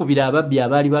tuwabakubira ababbi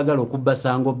abaali bagala okubba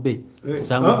Sangobbe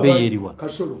yeeriwa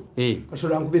kasolo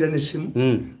ankubira n'essimu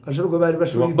kasolo gwe baali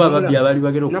basubba ababbi abaali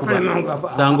bagala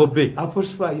okubba Sangobbe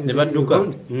ne badduka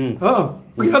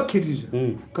yakkiriza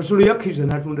kasolo yakkiriza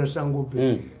n'atunda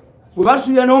Sangobbe bwe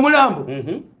basuubya n'omulambo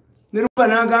ne luba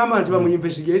n'agamba nti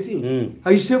bamuinvestigating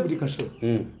ayise buli kasolo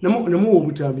namuwa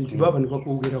obutambi nti baaba ne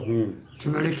bakwogerako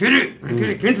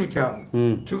tubalekere kintu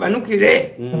kyabwe tubanukire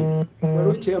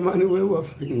waliwo chairman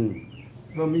wewaffe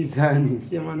bamizani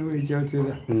chairman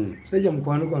wekyotera sajja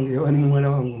mukwano gwange yawani muwala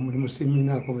wange omulimu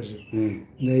semina akoze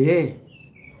naye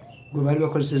gwe baali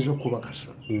bakozeseza okuba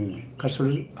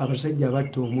kasolo abasajja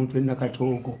abatta omuntu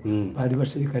enakatoogo baali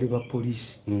basirikale ba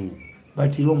polisi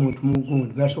batira omuntu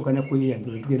mugundi basooka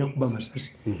nakweyanjula tugenda kuba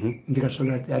amasasi nti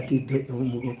kasolo atidde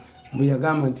omugo mbwe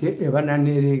yagamba nti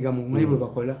ebananereega mu mwe bwe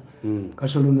bakola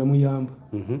kasolo namuyamba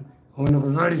ono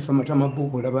bwe baaliisa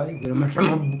matamabuuku olaba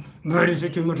baaliisa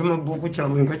kimatamabuuku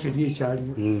kyabwe nga kiri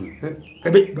ekyaliyo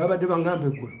babadde bangamba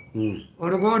eggulu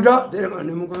oluguudo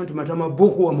nemugamba nti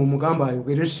matamabuuku wamwe mugamba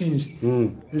ayogere sinzi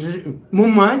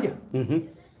mumanja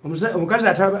omukazi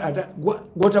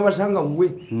gwotabasanga wuwe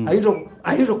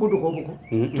ayinza okudduka obuko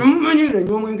temumanyire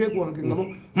nywa omwenge gwange nga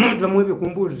mutamwebye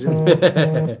kumbuuliza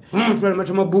omutwala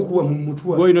matamabuuku wa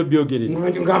mumutwa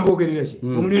nga mbogerera ki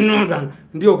omulinonda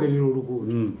ndyogerera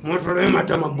oluguudo mutwala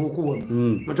matamabuuku wa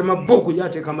matamabuuku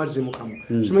yateeka amazzi mukamwa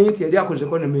simanyi nti yali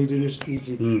akozeko ne maiden speech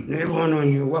naye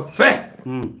bononye waffe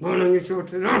bononye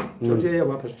kyotera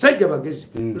abasajja bagezi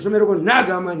lusomereko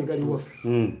n'agamaanyi gali waffe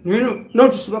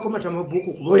notusibako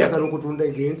matamabuuku kuba oyagala okutunda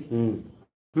egendi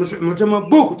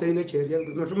matamabuuku talina kyerya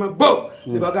matamabuuku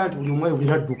nebagaa nti buli omwayo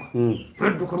biradduka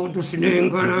adduka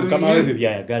butusinengalaebyo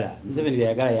byayagala Museveni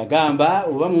byayagala yagamba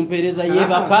oba mumpeereza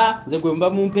yebaka nze gwe mba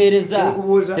mumpeereza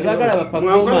tebagala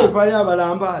bapafomaevayo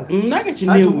abalambaala nange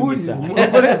kinewunyisa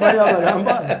evayo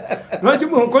abalambaala lwaki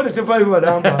munkole tevayo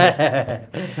balambaala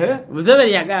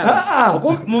Museveni yagamba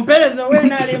mumpeereza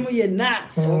wenaalemu yenna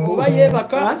oba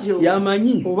yebaka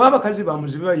yamanyi oba abakazi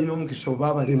bamuzibe balina omukisa oba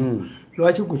abalemu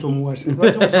lwaki gwe tomuwase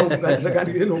lwaki omusawo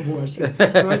kandi genda omuwase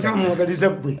lwaki omuwagaliza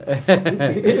gwe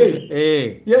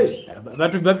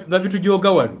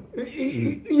babitujoga wano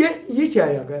ye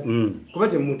kyayagala kuba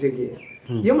temutegeera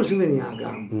ye Museveni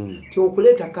agamba ti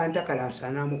okuleeta kantakalasa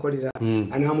anamukolera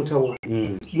anamutawaana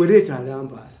bwereeta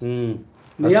alambaala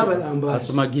naye abalambaala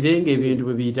asomagire ng'ebintu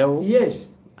bwe biyitawo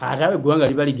ate eggwanga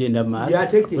liba ligenda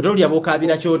maaso otolya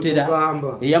bokaabira kyotera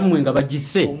eyammwe nga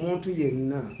bagisse omuntu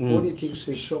yenna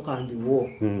politics shock and war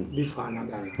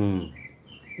bifaanagana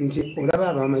nti olaba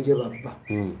abamagye babba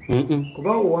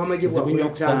kuba owamagye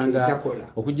bwakulatakola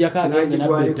okujjako agenda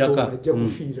naddaka ajja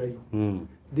kufiirayo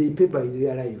they pay by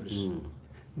their lives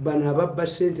bano ababba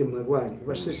ssente mu malwaliro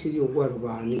basesiri ogwalo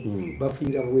baani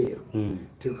bafiira bweru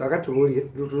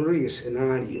tukakatutunuliye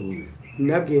senario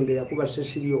nagenda yakuba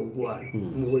sesiri ogwalo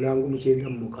mu Bulango mu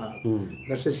 96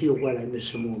 nga sesiri ogwalo alina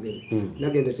Semwogere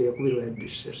nagenda teyakubirwa yadde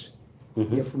sesi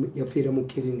yafiira mu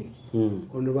kiriniki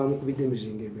ono bamukubidde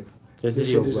emizinga emeka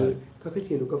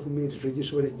kakati eno gavumenti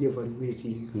togisobola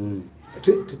gyevaluwetinga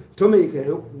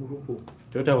tomenyekerayo kuguluko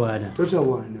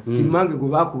totawaana timange gwe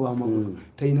bakuba amagulu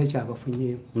talina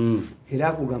kyabafunyeemu era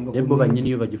akugamba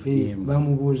banyiniyo bagifunyeemu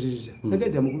bamubuuzizza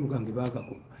nagenda amagulu gange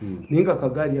bagakuba naye nga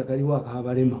kagaali akaliwo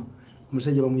akabalema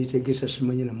omusajja bamuyita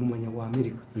simanyi namumanya wa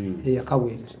America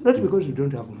eyakaweereza not because you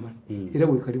don't have money era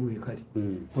bwekali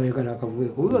wayagala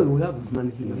akavueko we have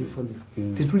money in my family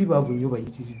tetuli baavu nnyo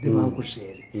bayitiridde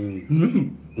bankuseere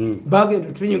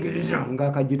bagenda tunyogereza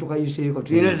ngaakajje tukayiseeko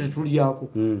tulina zetulyako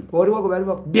waliwo baali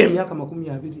bakubye emyaka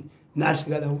 20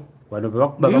 n'asigalawo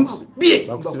bakubye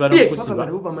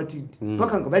bamatidde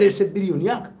paka nga baleese biliyoni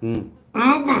aka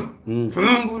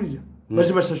tumambulira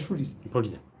bazibasasulire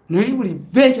naye buli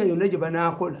venture yonna gye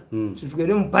banaakola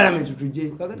situgende mu palamenti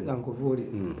tujjeyo kakati kankovoole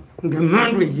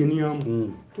ng'emmandu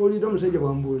ejenyamu towulira omusajja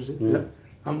bwambuuze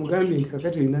amugambye nti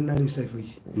kakati olina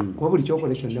nalisafuki kuba buli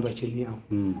kyokola kyonna bakiniyamu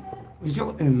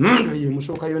emmondo ye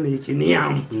musookayo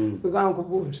nekiniyamu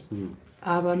ekankubuuza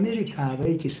Abamerika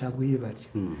abayikisa bwe bati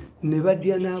ne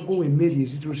badya naago emmeri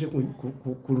ezituuse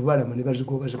ku lubalama ne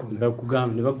bazigoba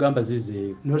ne bagamba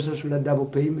zizeeyo nosasula double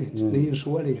payment ne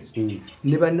insurance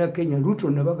ne bannakenya Ruto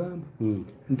nabagamba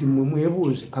nti mwe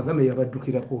mwebuuze Kagame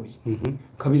yabaddukirako ki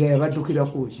Kabira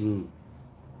yabaddukirako ki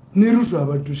ne Ruto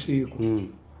abadduseeko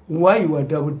why you are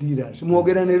double dealers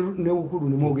mwogera ne ukulu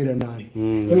ne mwogera nani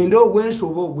ngenda ogwenso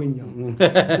oba ogwenyamu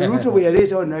Ruto bwe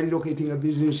yaleetawo nalilocating a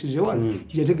business zewan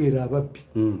yategeera ababbi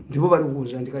ndibo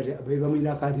balowooza nti kati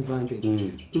bamwina ka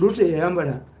advantage Ruto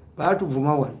yayambala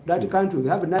baatuvuma wano that country we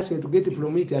have nothing to get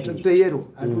from it atutte yero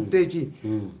atutte ki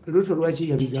Ruto lwaki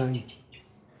yabiganye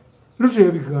Ruto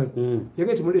yabiganye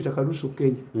yagati muleeta kalusu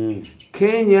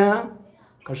Kenya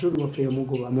Kasoli waffe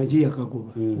yamugoba amaji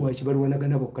yakagoba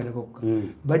wakibalwanagana bokka na bokka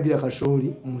baddira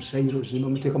Kasoli musayiro zima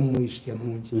muteeka mu mwisi ya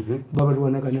mungi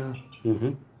babalwanagana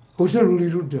oseluli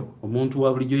luddawo omuntu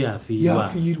wa bulijjo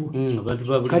yafiirwa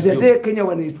kati ate Kenya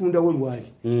wano etundawo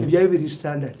lwaki ebyayo biri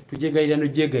standard tujegayira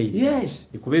nojegayira yes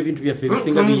ekuba ebintu byaffe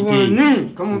ebisinga biyite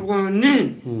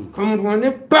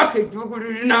kamutwane paka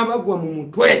ejogoliri n'abagwa mu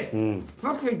mutwe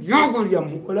paka ejogolya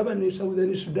mu olaba ne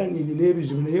Southern Sudan erina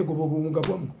ebizibu naye goba obuwunga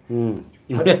bwamu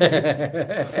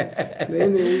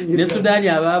ne Sudan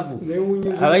abaavu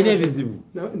abalina ebizibu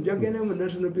njagenda mu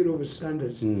National Bureau of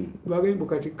Standards bagamba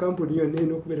kati kampuni yonna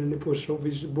erina okubeera ne post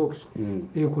office box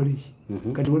ekoleki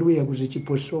kati waliwo yaguze ki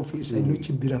post office alina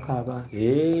okibbirako abaana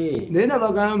naye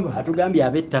nabagamba atugambye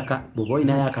ab'ettaka bw'oba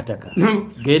olinayo akataka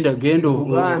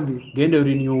genda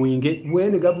orinewinge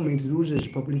when government loses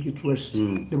public trust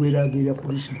ne bweragirira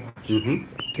police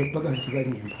tebaga nti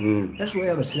balimba that's why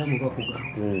abasiraamu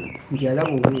bakugamba nti alaba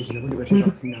omwezi nabo ne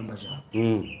bateeka enamba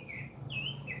zaabwe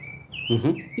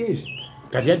yes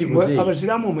kati adibuze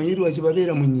abasiraamu omanyi lwaki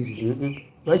babeera mu nnyiriri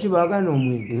lwaki baagana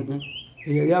omwenge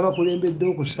eyali abakulembedde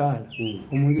okusaala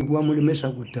omwenge gwamulemesa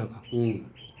ku ttaka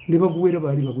ne baguwera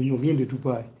baali bagunywa ogende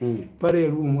tupaayi pala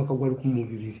yali omwaka gwa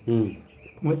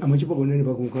 12 amakipa gonna ne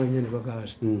bagunkanya ne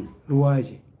bagaasa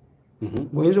lwaki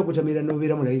oyinza okutamira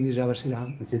nobeera mu layini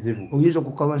z'abasiraamu oyinza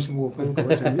okukka wansi bwofayo nga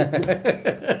batamiddwa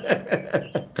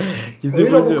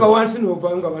oyinza okukka wansi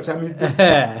novayo nga batamiddwa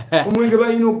omwenge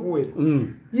balina okuwera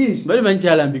bali manyi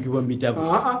kyalambikibwa mu bitabo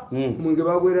omwenge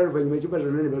bagwera luvannyuma ekipa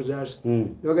zonna ne bazaasa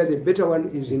nebaga the better one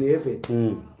is in heaven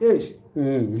yes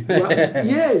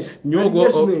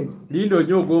lindo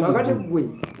nyogo akati gwe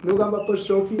nogamba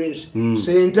post office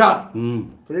center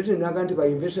president naga nti ba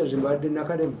investors mbadde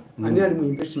nakalema ani ali mu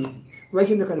investment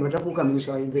wakina kali batakuka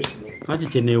minister wa investment kati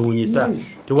kyenewunyisa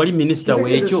tewali minister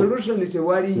w'ekyo solution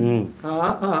tewali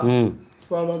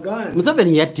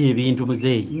Museveni yatta ebintu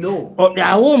muzeeyi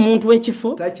awo omuntu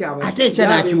w'ekifo ate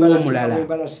ekyanakiwa omulala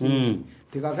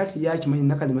tekakati yakimanyi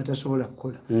nakalema tasobola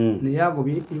kukola naye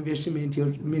agobye investment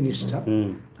minister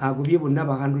agobye bonna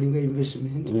bahandulinga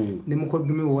investment ne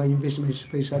mukodumi wa investment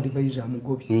special advisor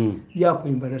amugobye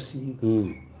yakwembalasinga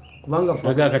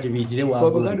kubanga kati biyitire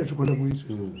Buganda tukola bwizo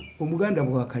omuganda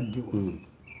bwakaddiwa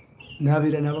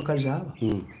n'abeera n'abakazi aba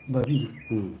babiri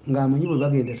ng'amanyi bwe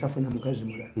bagenda tafuna mukazi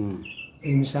mulala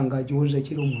emisango agiwoza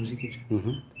kiro mu nzikira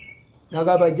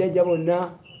nagamba jjajja bonna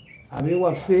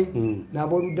abewaffe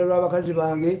n'abooludda lw'abakazi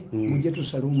bange mujje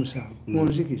tusale omusango mu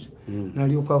nzikiza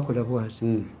n'alyoka akola bwati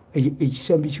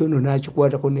ekisambi kyono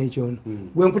n'akikwatako n'ekyono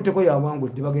gwe nkutteko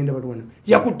yawangudde bagenda balwana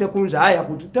yakutte ku nze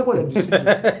ayakutte takola decision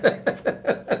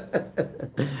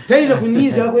tayinza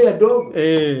kunyiizaako ya dogo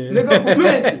ne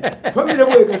gavumenti famire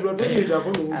bwekazwa toyinzaako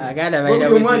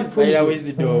n'aganda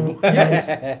wizidomu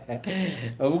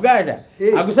obuganda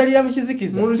agusalira mu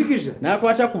kizikiza munzikiza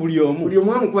n'akwata ku buli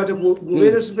omu amukwate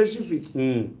gubeere specific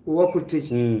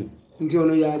owakutteki nti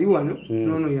ono yali wano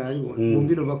n'ono yali wano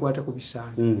bombi no bakwata ku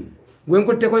bisaani gwe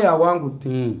nkutteko yawangudde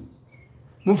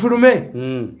mufulume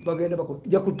bagenda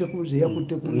yakutte kuze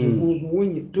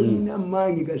guwunye tolina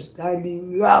maanyi ga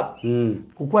standing up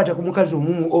kukwata ku mukazi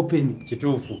omumu open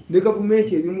kituufu ne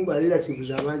gavumenti erimu ba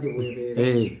relatives abangi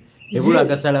bwebeera ebula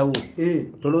agasalawo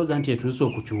tolowooza nti etuuse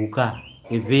okukyuka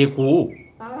eveeku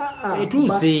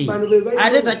etuuse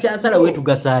ate takyasalawo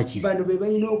etugasaaki bano be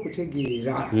balina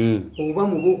okutegeera oba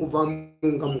muba okuvamu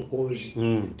nga mukozi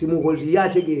ti mukozi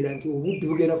yategeera nti obudde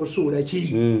bugenda kusuula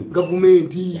ki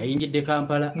gavumenti yayingidde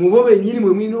Kampala mubo bennyini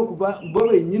mwe mwina okuva bo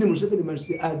bennyini Museveni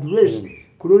must address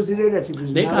close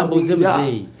relatives nekambuuze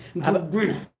muzeeyi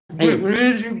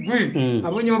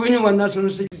abonye wa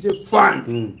National Security Fund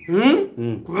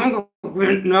kubanga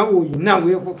nawe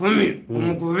nawe kukumi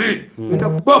umukumi nda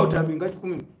kuba butambinga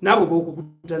kikumi nabo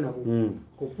bokukuta nabo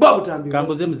kuba butambinga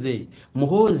kamboze mzee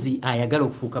muhozi ayagala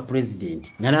okufuuka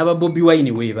president nga n'aba Bobi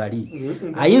Wine weebali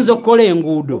ayinza okukola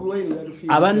enguudo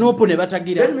abanopo ne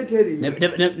batagira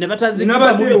ne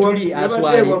batazikuba mu bituli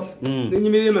aswali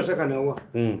nenyimirire masaka nawa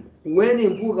wene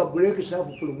mpuga break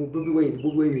shafu full Bobi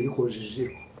Wine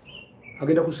ikozeze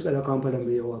agenda kusigala Kampala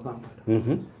mbeya wa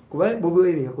Kampala kuba Bobi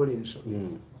Wine yakola ensonga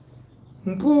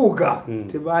mpuga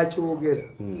tebakyogera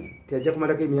teyajja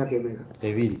kumalako emyaka emeka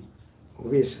ebiri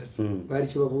obesa bali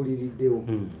kibabuuliriddewo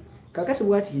kakati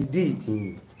what he did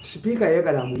speaker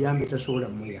yagala amuyambe tasobola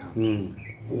muyamba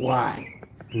why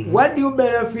what do you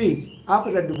benefit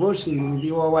after divorcing with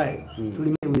your wife to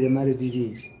remain with a married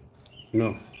disease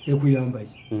no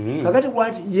ekuyambaki kakati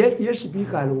what ye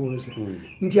speaker alowooza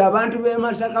nti abantu b'e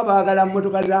Masaka baagala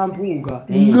mmotoka za mpuuga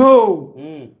no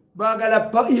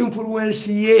bagala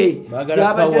influence ye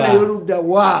yabadde nayo ludda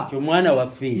wa kyomwana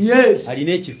waffe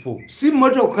alina ekifo si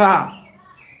mmotoka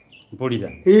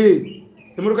mpulira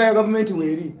emmotoka ya gavumenti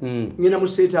weeri ngenda mu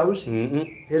State House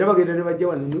era bagenda ne bajja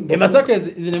wano e Masaka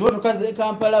zino emmotoka z'e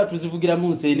Kampala tuzivugiramu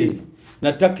nseere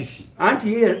na takisi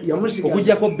anti ye yamusigaza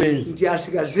okujjako benzi nti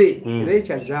asigaze era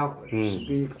ekyazaako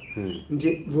sipiika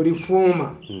nti buli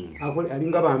fuuma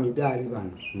alinga bamidaali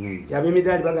bano nti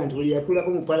ab'emidaali baga nti buli yatulako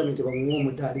mu palamenti bamuwa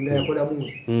omudaali nga yakolamu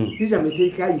these are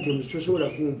material items tosobola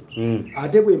kumpa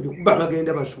ate bwe mbikuba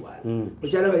bagenda baswala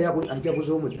okyalaba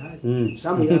ajaguza omudaali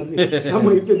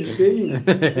samu even saying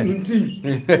nti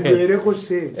ubeereko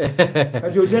sente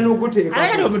kati otya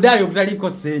n'oguteeka omudaali ogutaliko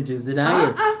sente zinaye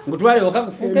ngutwale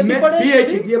okakufuuka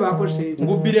PhD bako sente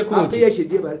ngubbireko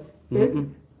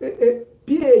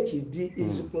PhD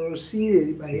is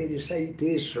proceeded by a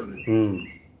recitation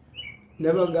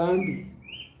nabagambye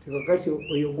tekakati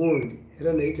oyo gundi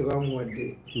era naye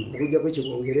tebamuwadde okujjako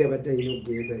kibongere abadde alina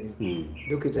okugendayo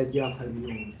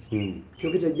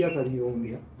dokita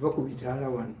Jakaliyombe va ku bitaala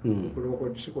wano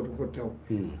okolokotawo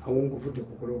awonguvudde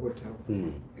kukolokotawo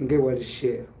ngewali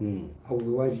sheero awo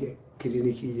wewali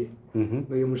kiriniki ye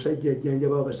oyo musajja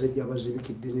ajjanjaba abasajja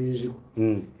abazibikidde n'enziku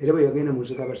era bwe yagenda mu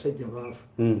nsiko abasajja baafa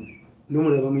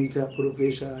n'omulala bamuyita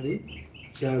professori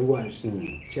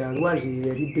Kyalwazi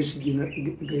yali basic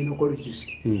gynecologist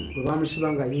bwe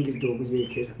bamusiba nga ayingidde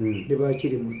obuyeekera ne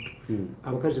bakiri mutto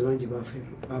abakazi bangi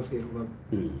baafa erubaga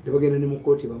ne bagenda ne mu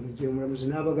kooti bamugye omulamuzi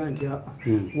n'abaga nti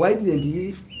why didn't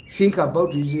he think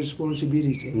about his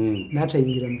responsibility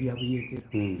n'atayingira mu byabuyeekera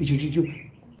ekyo kikyo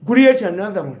create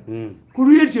another one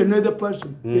create another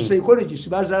person a psychologist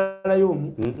bazaalayo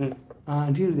omu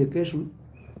until the case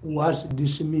was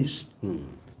dismissed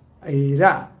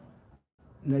era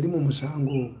nali mu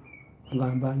musango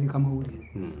nga mbanika Amawulire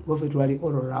bofe twali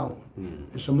all around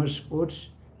esoma sports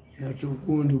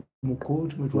natukundi mu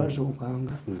court mwe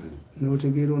twasookanga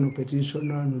n'otegeera ono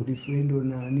petitioner no defend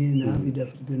onani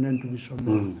n'avidafit byonna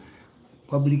ntubisoma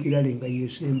publicly nga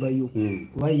yesembayo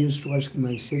kuba I used to ask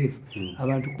myself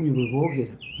abantu kumi bwe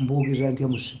boogera mboogeza ntya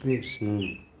mu space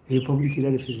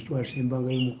publicly fezi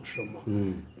twasembangayo mu kusoma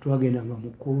twagendanga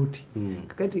mu kooti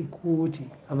kakati kooti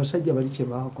abasajja bali kye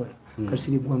baakola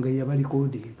kasiri gwanga yabali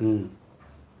koodinga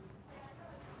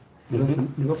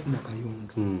ne bafuna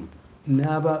Kayondo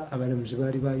n'aba abalamuzi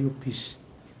baali ba UPC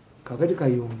kakati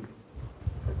Kayondo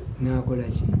n'akola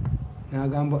ki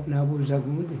n'abuuza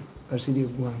gundi kasiri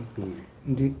gwanga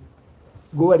nti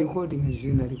gwe wali koodinga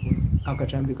zirina liko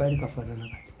akatambi kaali kafaanana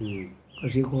kati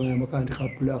kasikoyamba kandi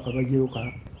kapulaka bajjeyo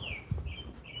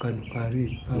kano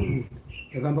kari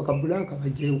yagamba kabulaka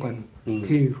bajjeyo kano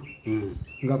keeru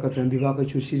nga akatambi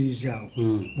bakakyusirizaawo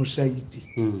mu saiti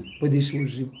but this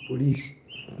was police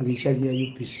ng'ekyali ya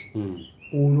UPC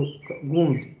ono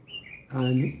gundi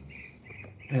ani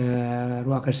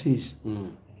Lwakasiisi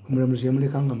omulamuzi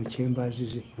yamulekanga mu kyembazi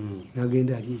ze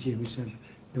n'agenda ali ekyemisana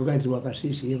nebaga nti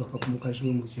Lwakasiisi yebaka ku mukazi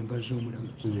we mu kyembazi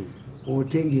z'omulamuzi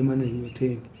otenge emana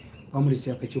yotenge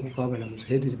bamulekya akakiiko abalamuzi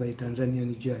headed by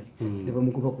Tanzanian judge ne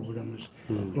bamukuba ku bulamuzi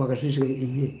Lwakasiisi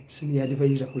ye senior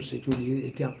advisor ku security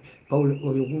etya Paulo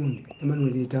oyo gundi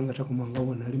Emmanuel Yetanga takumanga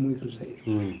wona ali mu Israel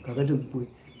kakati bwe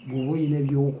buyina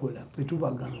ebyokola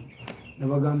petubagamba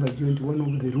nabagamba joint one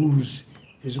of the rules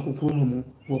ezikukuuma mu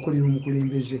wakolera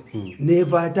omukulembeze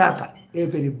never attack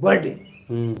everybody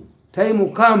time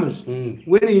comes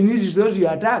when he needs those you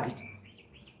attacked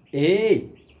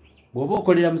bwoba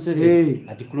okolera Museveni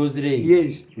ati close range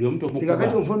yes buli omuntu omukuba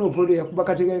kakati ofuna opolo yakuba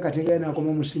kategaye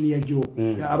nakoma mu senior jo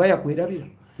aba yakwerabira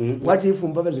what if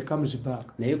Mbabazi comes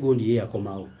back naye gundi ye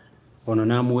yakomawo ono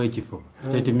n'amuwa ekifo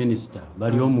state minister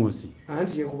bali omunsi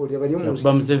anti yekubulya bali omunsi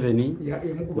ba Museveni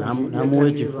n'amuwa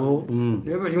ekifo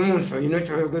naye bali omunsi alina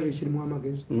kyoyogera ekirimu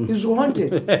amagezi is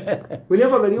wanted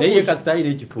whenever bali omunsi naye kasita alina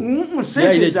ekifo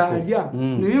musente zaalya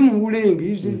naye muwulenga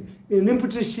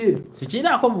n'emputeshe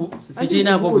sikinaako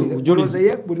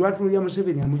bujulizi buli watulya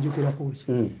Museveni amujjukirako ki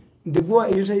ndegwa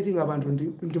inciting abantu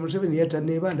nti Museveni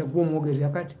yatanebanda gw'omwogeri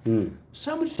akati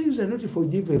some things are not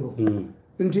forgivable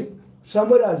nti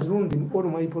somebody has ruined all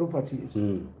my properties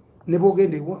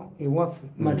nebogende ewaffe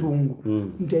matungu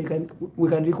nti we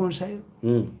can reconcile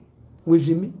with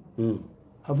me.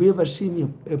 Have you ever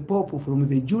seen a pope from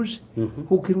the Jews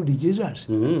who killed Jesus?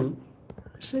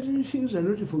 Certain things are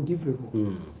not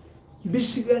forgivable.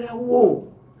 Bisigalawo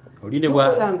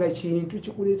tokolanga kintu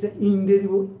kikuleeta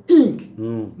inderibo inki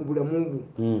mu bulamu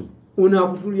bwo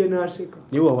onakutulya n'aseka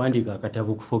niwe wawandiika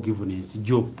akatabo ku forgiveness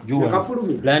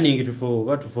planning to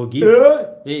forgive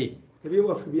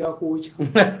ebyewaffe byakwokya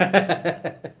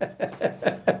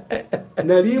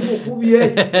nali mukubye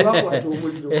bakwata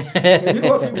omuliro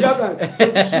ebyewaffe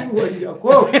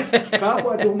byagatusiruwalirako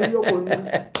kakwata omuliro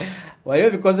konna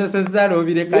wayo bikozesezza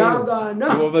n'obirekayo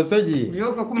obasogi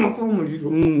byokakumako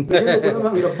omuliro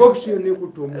nga box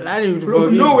yonekutuma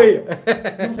from nowhere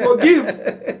you forgive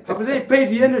have they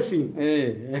paid anything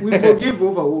we forgive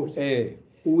over what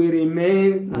we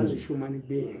remain as human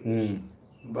beings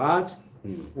but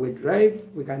we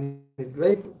can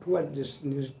drive toward this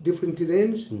different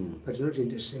lanes but not in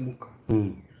the same car.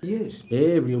 Yes.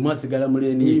 Buli omu asigala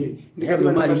muleni buli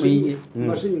omu ali muyiye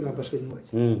masonyi nga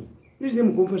basonyiwaki This is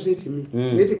compensate me.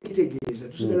 Let it get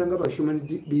to Sanga human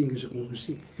beings.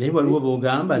 They were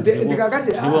Uganda, they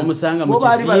were Musanga,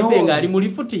 Mobile, Ali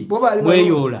Mulifuti,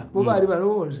 Wayola, Mobile,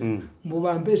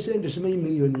 Mobile, send as many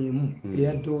million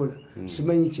 $1.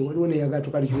 Simanichi, what when I got to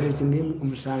calculate the name of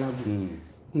Musala.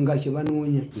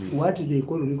 What they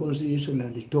call reconciliation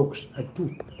and the talks are two.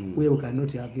 We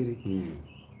cannot agree.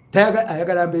 Taga, I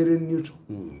got a very neutral.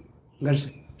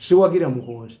 Siwagira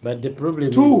mukozi. But the problem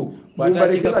two,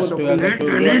 watachika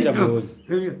kutuwagira mukozi.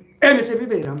 Ebite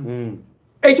biberamu.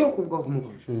 Ekyo kuvuga ku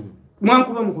mukozi.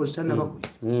 Mwankuba mukozi sana bakozi.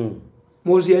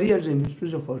 Mozi yali yazindi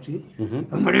tuzo 40.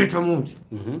 Amaleta munti.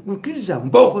 Mukiriza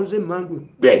mboko ze mandu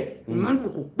be. Mandu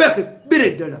kubeke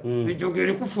bire ddala.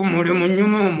 Ejogere kufumule mu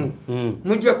nyuma mu.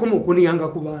 Mujja ko mukuniyanga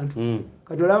ku bantu.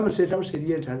 Kadola amuseta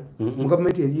useriye ntalo. Mu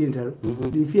government yali ntalo.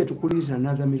 Lifia tukuliza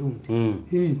naza Mirundi.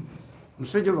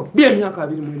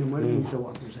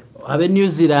 Abe New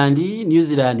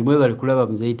Zealand mwe bali kulaba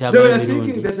muzeita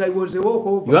Mirundi.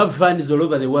 You have fans all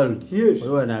over the world.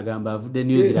 Wewe nagamba avudde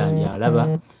New Zealand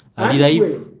alaba ali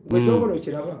live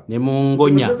ne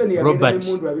mungonya Robert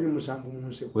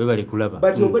we bali kulaba.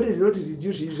 But nobody did not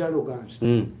reduce his arrogance.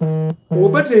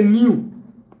 Obate new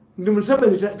ndi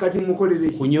Museveni kati mukolere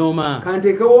ki kunyoma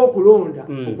kantekawo okulonda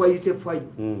okwayite 5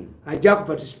 ajja ku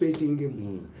participate in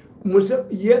game.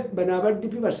 Ye bana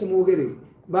abaddipi basemwogere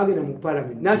bagenda mu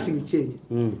parliament nothing change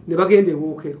ne bagende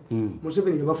wokero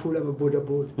Museveni yabafuula ba boda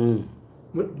boda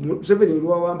Museveni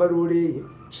lwawamba lole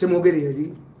semwogere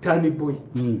yali tani boy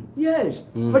yes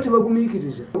but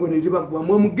bagumikiriza ngone liba kwa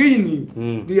mugini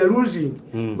they are losing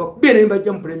bakubere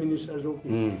mbajja mu prime minister zoku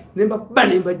nemba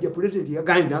bane mbajja president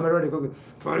yaganda amalole ko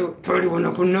twali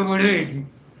wona kunnaboledi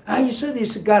I said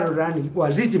this girl running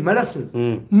was it marathon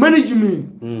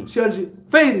management she has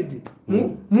failed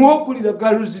muokulira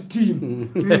girls team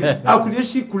akulie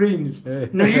she cranes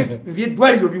naye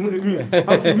byedwaliro bimwe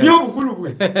afunyo obukulu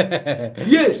bwe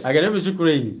yes agarebe she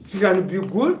cranes she can be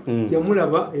good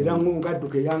yamulaba era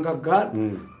ngadduke yanga girl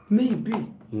maybe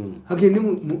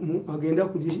agenda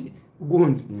kuli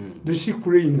gondi the she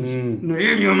cranes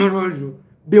naye byamulolo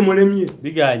bemolemye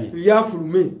biganye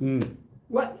yafulume.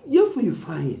 What if you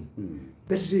find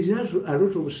that there is a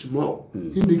lot of smoke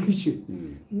in the kitchen?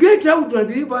 Get out and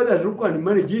leave others who can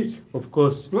manage it. Of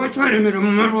course. What are you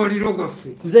doing?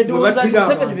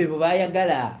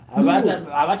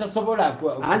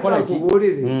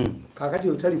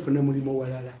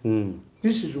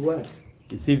 This is what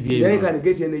they can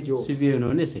get in a job.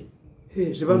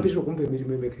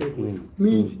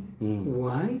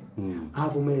 Why? I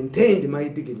have maintained my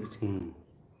dignity.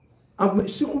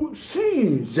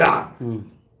 Sinza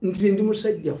nti ndi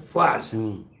musajja faaza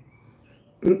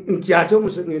nti ate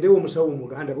ngende omusawo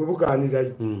Muganda bwe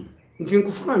bugaanirayo nti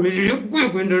nkufamirire gwe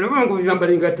gwendera bango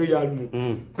byambala engatto yalumu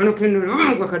kano kendera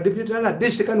bango akadeputala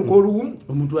dese kano kolumu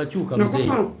omuntu akyuka mzee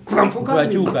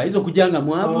akyuka izo kujanga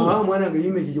mwavu mwana nga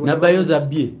image nabayo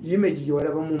zabbye image gye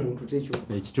walabamu omuntu tekyo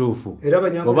ekituufu era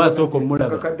banyanga oba asooka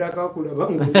omulaba akadde akakulaba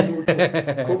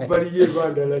ko valiye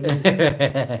bandala nyo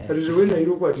when I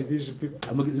look at these people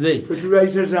the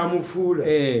writers are mufuula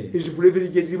is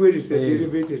privileged where is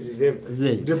elevated them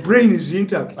the brain is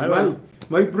intact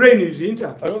my brain is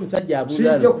intact omusajja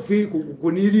abuza sijja kufika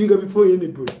kuniringa before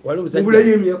anybody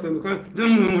ubulaye emyaka emeka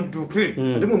muduke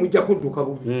ate mujja kudduka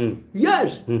bubi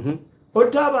yes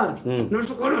otabantu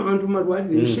nosokola abantu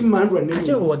malwalire shimandwa ne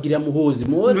ate owagira muhoozi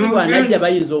wanajja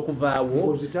bayinza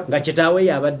okuvaawo nga kitaawe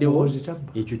yabaddewo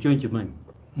ekyo kyo nkimanyi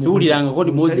siwuliranga ko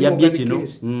ndi muhoozi yabbye kino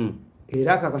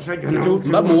era akakasajja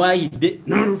bamuwaayidde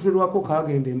n'olusulwako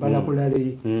kagenda embala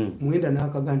kulale mwenda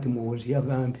n'akaga nti muhoozi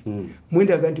yagambye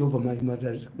mwenda aga nti over my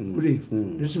mother's grave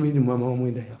this means mama wa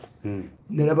mwenda yafa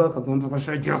nalaba akagamba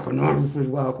akasajja ako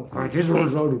n'olusulwako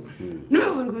kakizonza olu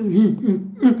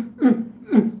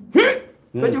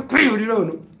but you can't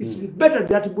know it's better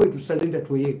that boy to surrender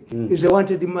to ye is a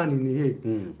wanted man in here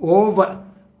over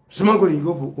smuggling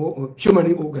of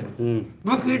human organ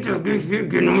bakita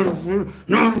gege no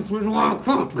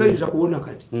kaiza kuona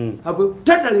kati hapo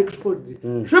totally exposed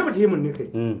shapati him naked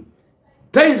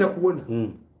taiza kuona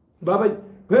baba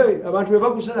hey abantu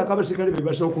bebakusala kabasikale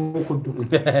bebasoko okudduka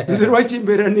nze lwaki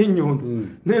mbeera n'ennyondo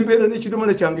nembeera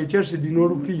n'ekidomola kyange ekyasidi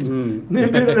n'olupiira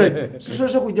nembeera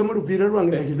sisoose kujja mu lupiira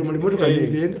lwange nakidomola emotoka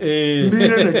negenda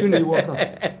mbiira nakyo neiwaka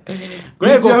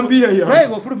Greg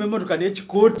ofuluma emotoka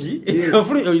n'ekikooti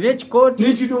olina ekikooti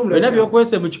olina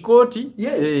byokwese mu kikooti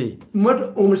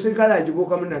omuserikale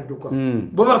agigokamu nadduka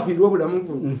bo bafiirwa obulamu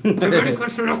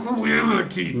balikasolaku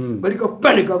bwebati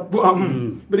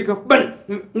balikabbanekagwamu balikabane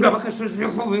nga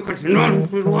bakasosirako kati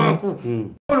n'olusulwako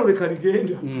oluleka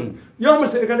ligenda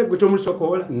y'omuserikale gwe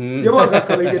tomusokola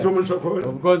yebwagakabaige tomusokola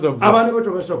abaana bo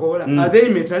tobasokola athei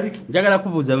metallic njagala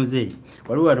kubuuza muzeeyi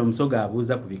waliwo wano omusoga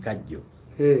abuuza ku bikajjo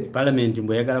palamenti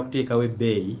mbwe yagala kuteekawo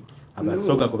ebbeeyi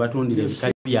abasoga kwe batundira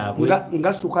ebikajjo byabwe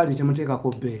nga sukaali temuteekako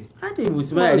bbeeyi ati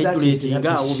busima yali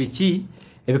tuleetinga awo biki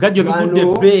ebikajjo bigudde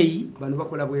ebbeeyi bano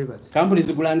bakola bwe bati kampuni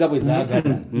zigulanga bwe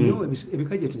zaagala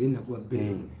ebikajjo tebinagwa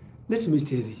bbeeyi let me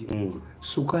tell you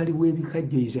sukali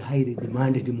w'ebikajjo is highly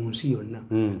demanded mu nsi yonna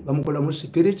bamukolamu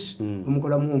spirits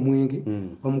bamukolamu omwenge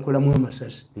bamukolamu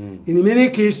amasasi in many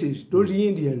cases those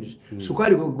Indians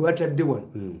sukali gwatadde wano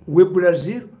we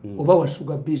Brazil oba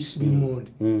wasuga beach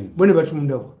bimondi bone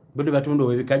batundawo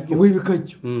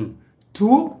w'ebikajjo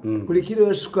tu buli kilo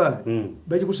ya sukali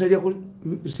bagikusalira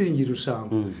siringi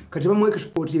 7 kati bamu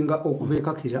exportinga okuva e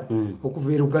Kakira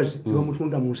okuva e Lugazi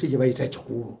bamutunda mu nsi gye bayita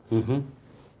Kikubo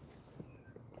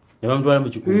yabamutwala mu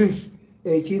Kikubo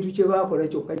ekintu kye bakola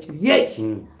kyokka kiri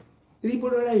yeki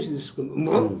liberalize this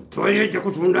twayeje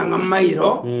kutundanga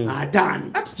mayiro 5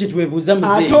 ati kitwebuuza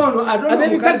muzeeyi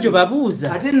ab'ebikajjo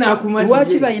babuuza ate nakumati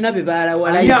lwaki bayina be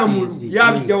baalawala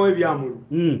yabijjawo ebyamulu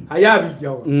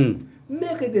ayabijjawo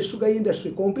make the sugar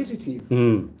industry competitive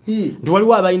nti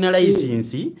waliwo abalina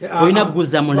layisinsi olina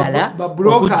kuguza mulala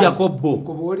okujjako bo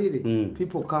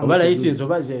oba layisinsi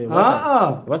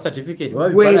oba certificate oba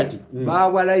bibalati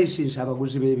bawa layisinsi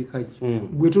abaguzi b'ebikajjo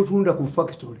gwe tutunda ku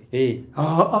factory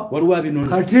waliwo abinona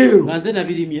katero nga nze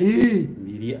nabirimye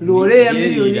lole ya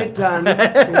milioni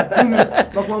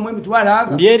 5 bakuwamu emitwalo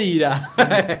aga mbyeriira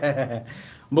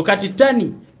mbukati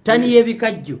tani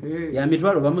y'ebikajjo ya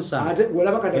mitwalo bamusa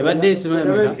ebadde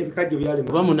ebikajjo byalema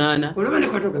oba 8 olaba ne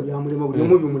katoga byamulema buli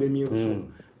omu bimulemye Busoga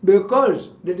because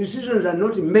the decisions are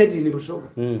not made in Busoga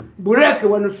break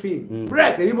one thing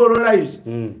break liberalize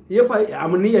if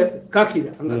I'm near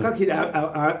Kakira anga Kakira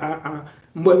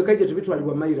mbwe ebikajjo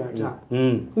tebitwalibwa mayiro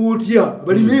 5 utya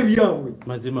balime ebyabwe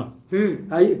mazima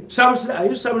are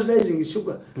you subsidizing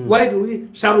sugar why do we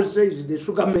subsidize the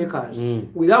sugar makers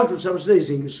without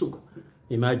subsidizing sugar?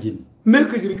 Imagine.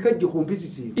 Make it bikajjo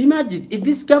competitive. Imagine if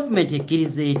this government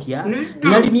ekiriza etya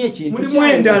nalimye ekintu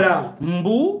mwendala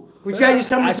mbu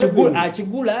kukyayisa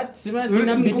akigula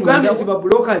sibazina mbitunda nti ba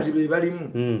blockers be balimu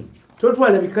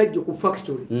totwala bikajjo ku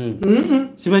factory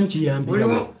simanyi kiyambi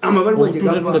amabaluwa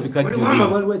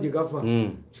gye gafa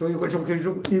so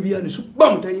yikotokezo ebyani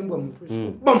subam tayimbwa muntu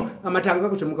bam amatanga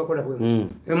ko temukakola bwe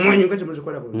emwanyi ngati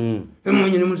muzikola bwe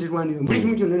emwanyi ne muzirwanira buli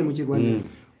kimu kyonna ne mukirwanira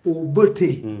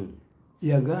obote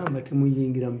yagamba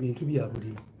temuyingira mu bintu bya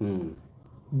bulimi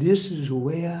this is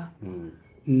where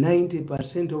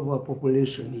 90% of our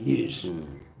population is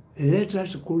let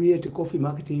us create a coffee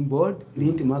marketing board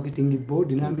lint marketing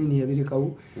board namini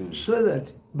yabirikawo so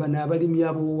that bana abalimi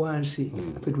abo wansi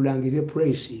fetulangire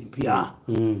price mpya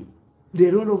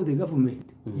the role of the government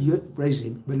your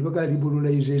president when baga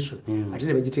liberalization ate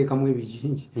ne bagiteekamu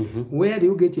ebijinji where do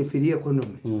you get a free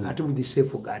economy ate with the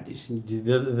safeguards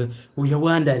we are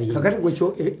wondering kakati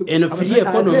gwecho eno free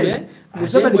economy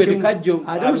musabani kajjo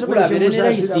akula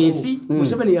berenera isinsi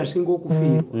musabani yasinga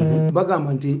okufiirwa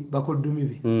bagamba nti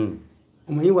bakoddomibe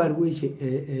omanyi waliwo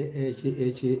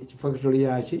factory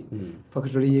yaki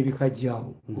factory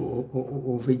y'ebikajjaawo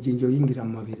ova ejjinja oyingira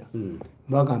mu mabira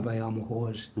bagamba ya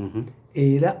muhoozi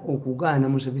era okugaana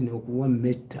Museveni okuwa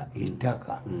metta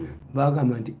ettaka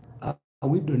bagamba nti are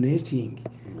we donating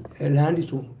land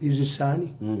to his son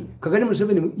kakati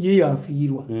Museveni ye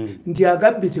yafiirwa nti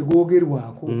agabbi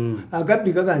tegoogerwako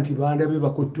agabbi kaga nti bandabe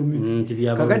bakoddomi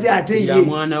kakati ate ye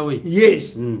mwana we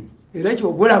yes era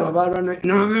kyogulaba balwana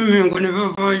nobimengo ne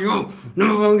bavayo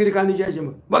nobangirikani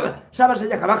kyakima baga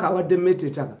Ssaabasajja Kabaka awadde metta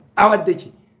ettaka awadde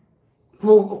ki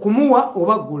kumuwa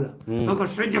obaggula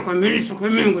akasajja kamiriso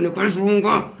kemengo ne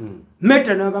kazunga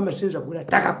metta n'agamba sinza gula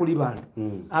ttaka kuli bantu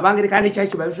abangirikani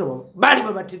kyaki babisobola bali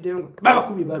babatiddenga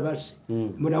babakubi babasi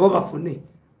nabo bafune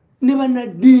ne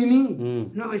bannaddiini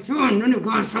n'abakyonna ne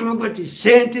gasoma gati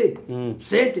sente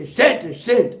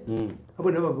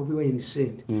abo nabo Bobi Wine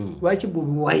sente lwaki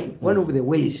Bobi Wine one of the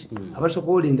ways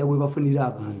abasobola olinda bwe bafunira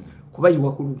abantu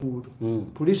kubayiwa ku luguudo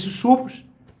police soups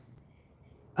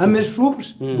M.i.S.O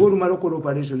ng'olumala okola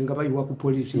operation nga bayiwa ku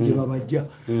polisi gye babajja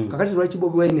kakati lwaki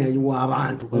Bobi Wine ayiwa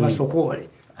abantu babasokoole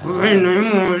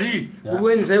Bobi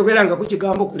Wine tayogeranga ku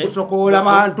kigambo kukusokoola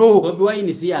abantu Bobi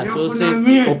Wine si yasoose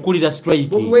okkulira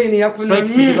strike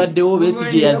zibaddewo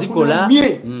Besigye yazikola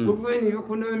Bobi Wine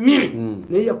yakunamye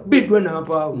naye yakubiddwa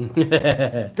n'apaawo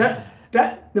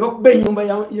ne bakuba ennyumba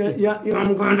ya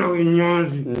muganda we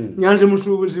Nyanzi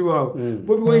musuubuzi waawe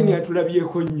Bobi Wine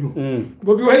atulabyeko nnyo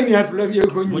Bobi Wine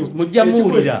atulabyeko nnyo mujja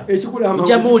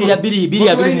muwulira biri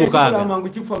abiri mukaaga mangu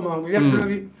kifa mangu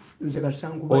yatulabye nze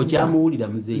kasangu okyamuwulira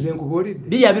muzeeyi nze nkubuulidde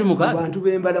biri abiri mukaaga abantu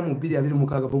bembala mu biri abiri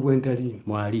mukaaga Bobi Wine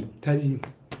taliimu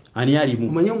ani alimu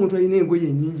omanyi omuntu alina engoye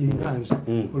ennyingi enganza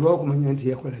olwakumanya nti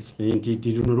yakola ki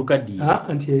nti luno lukaddiye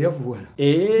nti yayavuwala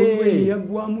Bobi Wine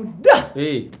yaggwamu dda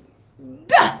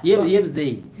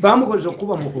yebuzeeyi bamukoze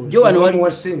okuba mukozi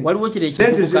waliwo kire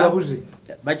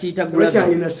bakiyita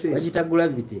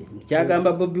gravity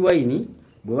kyagamba Bobi Wine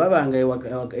bwe babanga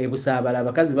ebusaabala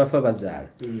abakazi bafa bazaala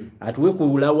atuwe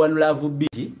kululawanulavu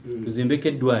biti tuzimbeko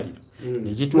eddwaliro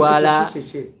nekitwala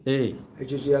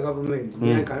ekyo kya gavumenti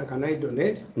can I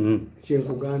donate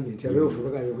kyenkugambye nti abeefuka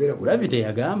kayogera gravity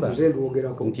yagamba nze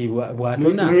ndwogerako nti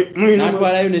bw'atona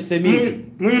n'atwalayo ne semiti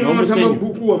n'omusenyu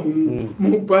gukuwa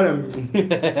mu palamenti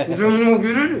nze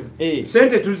mwogere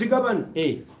sente tuzigabana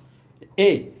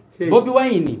Bobi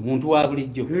Wine muntu wa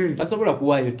bulijjo tasobola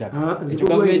kuwaayo ttaka ekyo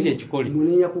gavumenti ekikole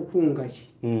munenya kukunga ki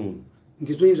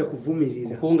nti toyinza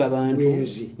kuvumirira kukunga bantu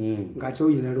wenzi ng'ate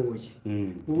oyina looki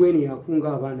Bobi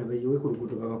yakunga abaana bayiwe ku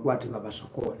luguudo babakwate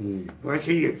babasokoole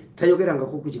lwaki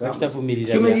tayogerangako ku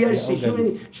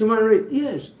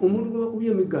yes omuntu gwe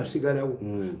bakubye emigga asigalawo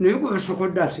naye gwe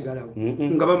basokodde asigalawo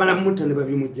nga bamala mutta ne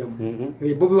babimugjamu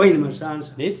Bobi Wine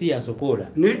masansa naye si yasokoola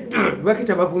nedda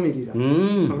bakita bavumirira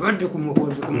abadde ku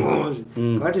muhoozi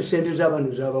kati sente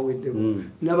z'abantu zabaweddeko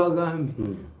nabagambye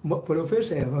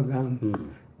profesa yabagamba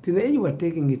today you are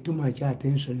taking too much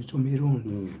attention to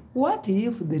Mirundi. What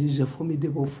if there is a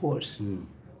formidable force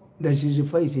that is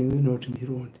fighting not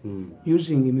Mirundi,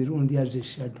 using Mirundi as a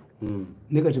shadow?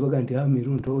 Negative against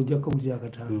Mirundi or Jacobuja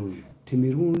Agatalinda.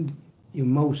 Mirundi, a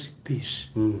mouthpiece.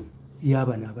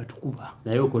 Yabana batukuba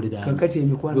nayo okolera kakati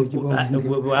emikwano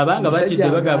gibawo abanga batidde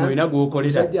bagamba ina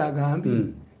guokolera agambye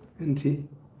nti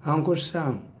Uncle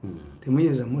Sam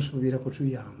temuyinza musuubira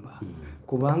kutuyamba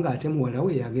kubanga ate muwala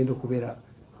we yagenda okubeera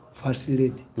first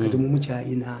lady kati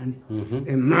mumukyayinaani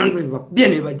emmandu bakubye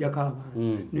ne bajjako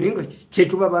abantu naye nga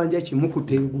kyetubabanja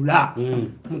kimukuteegula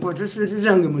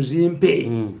mukwatesezange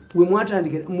muzimpe bwe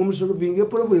mwatandikira mumusolvinge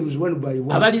problems one by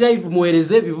one abali live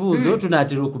muweereze ebibuuzo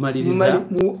tunaatera okumaliriza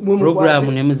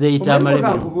programu ne muzeeyi Tamale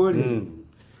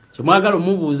kyemwagala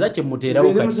omubuuza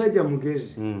kyemuteerawo kati musajja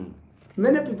mugezi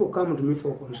many people come to me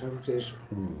for consultation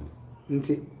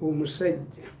nti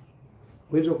omusajja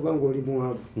weza okuba ng'oli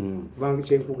mwavu kubanga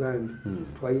kyenkugambye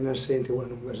twalina ssente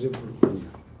wano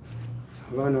bazivulukunya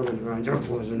abaana bano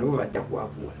banjavuuzo nabo bajja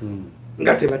kwavuwa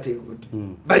nga tebateekudde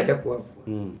bajja kwavuwa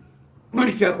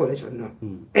buli kyakola kyonna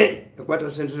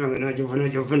ekwata ssente zange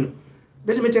nagivuna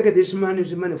let me take this money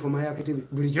for my activity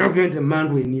buli kyogende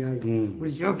mandu enyayo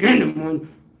buli kyogende mundu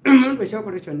emuntu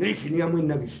ekyakola kyonna ekiniyamu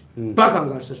ennabisi paka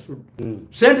ng'asasudde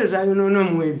sente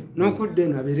zayonoonaamu ebyo n'okudde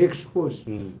nabeera expose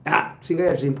singa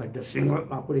yazimpadda singa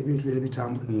akola ebintu byene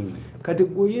bitambula kati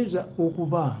gweoyinza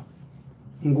okuba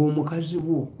ng'omukazi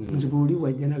wo nzibuli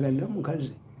wajjanagana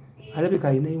mukazi alabika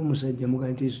alinayo omusajja muga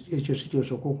nti ekyo si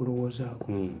kyosooka okulowoozaako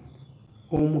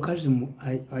omukazi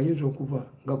ayinza okuva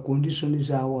nga kondisoni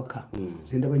zawaka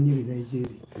zendaba nnyo e Nigeria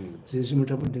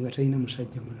zezimutabudde nga talina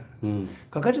musajja mulala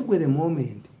kakati gwe the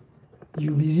moment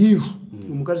you believe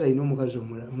omukazi alina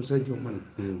omusajja omulala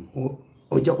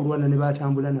ojja kulwana ne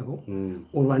batambula nabo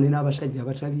olwane n'abasajja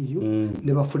abataliyo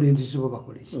ne bafulendizi bo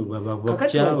bakoleki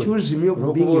kakati wakyuzimi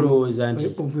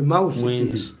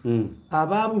ovemausi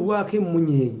abaabulwako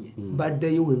emunyenye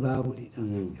baddeyo we baabulira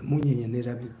emunyenye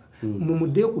nerabika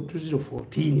mumuddeyo ku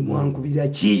 2014 mwankubira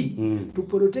ki to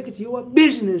protect your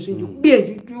business and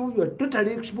you are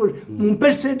totally exposed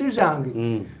mumpe sente zange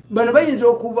bano bayinza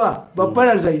okuba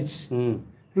baparasites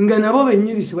nga nabo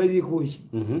benyini sibaliko ki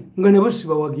nga nabo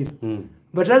sibawagira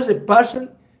but as a person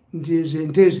nti nze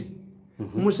nteze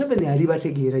Museveni ali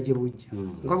bategeera gye bujja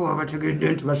nga bwe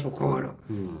bategedde nti basokoola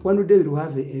one day will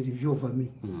have a review of me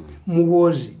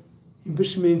muwozi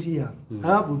investment yange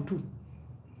abutu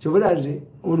kyobulaze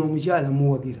ono omukyala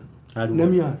muwagira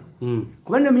namyalo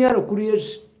kuba namyalo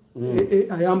creates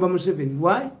ayamba Museveni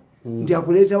why nti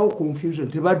akuleetawo confusion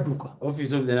tebadduka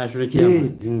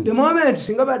the moment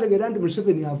singa bategeera nti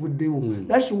Museveni avuddewo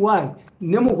that's why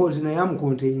nemukozi naye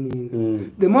amucontaininga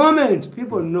the moment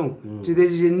people know nti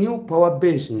there is a new power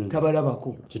base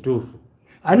tabalabako kituufu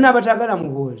alina abatagala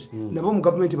mukozi nabo mu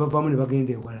gavumenti bavaamu ne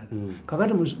bagenda ewalala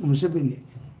kakati Museveni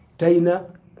talina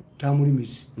term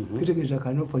limits kitegeeza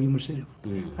cannot for himself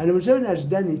and Museveni has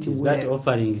done it well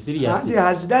and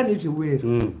has done it well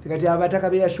kati abataka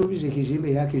be yasuubiza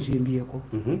ekizimbe yakizimbyeko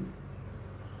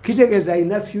kitegeeza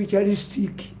ina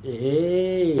futuristic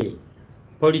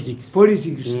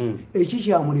politics eki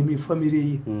kyamulimi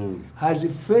family ye has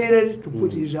failed to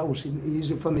put his house in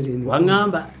his family in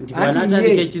wangamba nti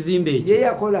banatandika ekizimbe ekyo ye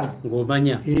yakola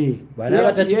ng'omanya bana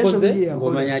batakikoze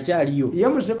ng'omanya akyaliyo ye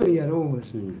Museveni yalowooza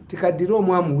tikaddira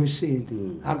omwamu w'essente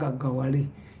agaggawale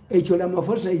ekyo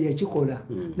Lamafosa yakikola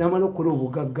n'amala okukola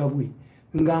obugagga bwe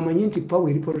ng'amanyi nti pawa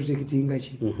eri protectinga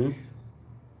ki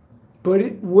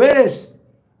whereas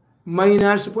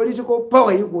minus political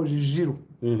power equals zero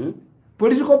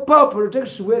political power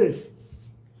protects wealth.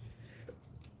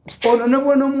 Ono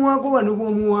nabona muwago wano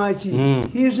bwomuwaki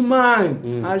his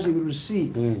mind as you will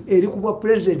see eri kuba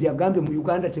president yagambye mu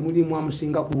Uganda temuli mu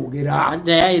amusinga kuwogera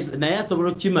naye asobola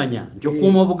okukimanya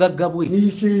nkyokuma obugagga bwe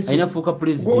alina fuuka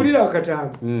president bwulira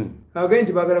akatambo agaye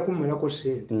nti baagala kumumalako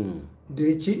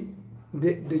sente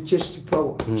the chest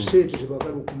power sente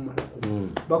tebagala okumumalako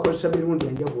bakozesa mirundi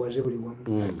anjabuwaze buli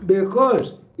wamu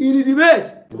because in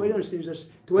debate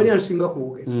tewali ansinga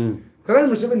kuwogera kakati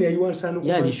Museveni yayiwansano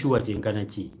yalishuwa kyenkana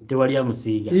ki tewali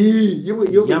amusiiga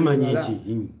yamanya eki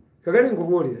kakati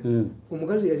nkubuulira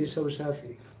omukazi yali South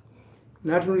Africa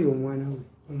n'atunulira omwana we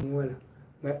omuwala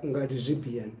nga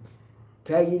Lesbian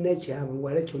talina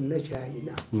kyabuwala kyonna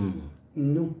kyayina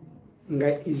no nga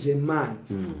is a man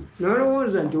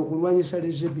n'alowooza nti okulwanyisa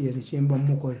Lesbian kyemba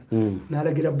mukola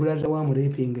n'alagira bulaza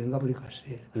wamurepinga nga buli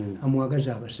kaseera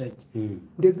amuwagaza abasajja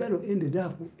the girl ended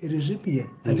up a Lesbian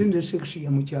atinde sex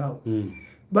ya mukyawo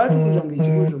batukuzanga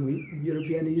ekibuuzo mu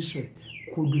European history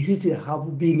could Hitler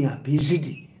have been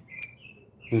appeased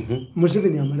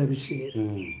Museveni amala biseera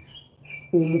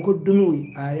omukoddomi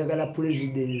we ayagala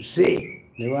presidency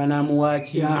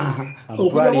nebanamuwaki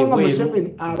okugamba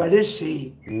Museveni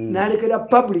abalese n'alekera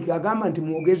public agamba nti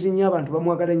mwogezi nnyo abantu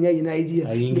bamwagala nnyo ayina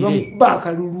idea nebamuba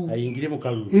akalulu ayingire mu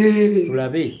kalulu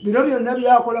tulabe bino byonna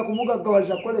byakola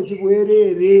kumugaggawaza kola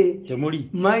ekibwereere temuli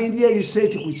mind ye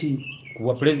reset ku ki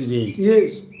kuwa president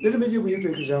yes let me give you two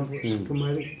examples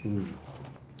tumale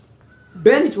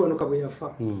Ben Kiwanuka bwe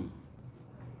yafa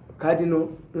Cardinal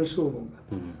Nsonga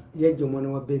yajja omwana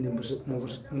wa Ben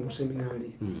mu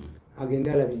buseminaali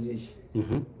agenda alabiriza eki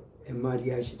emaali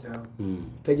ya kitaawe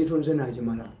tagitunze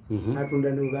n'agimala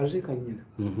n'atunda nebaziika nnyina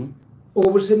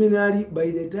obuseminaali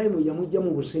by the time yamujja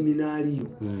mu buseminaaliyo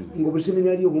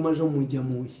ng'obuseminaaliyo bumaze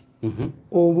omujjamu ki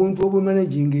obuntu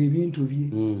obumanaginga ebintu bye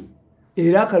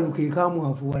era akalu ke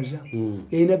kamwavuwaza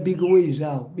erina big ways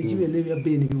awo biki byonna ebya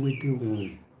Ben biweddewo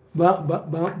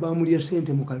bamulya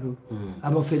sente mu kalulu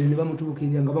abafere ne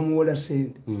bamutuukirira nga bamuwola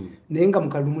sente naye nga mu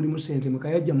kalulu mulimu sente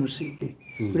mukayajja mu CA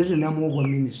president namuwa obwa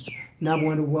minisita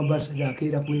n'abuwanda obwa ambasada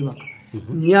akeera kwebaka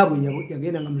nnyabwe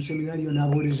yagenda nga mu seminaariyo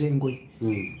n'abooleza engoye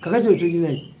kakati ekyo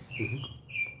kinaki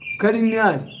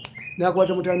kalinaali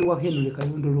n'akwata mutaani wa Henry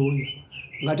Kayondo looya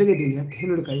ng'ategedde ni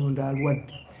Henry Kayondo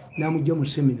alwadde n'amugja mu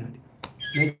seminaari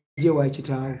najja wa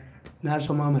kitaawe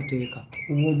n'asoma amateeka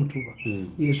obw'omutuba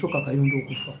yeesooka Kayondo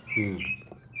okufa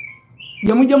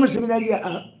yamujja mu seminaari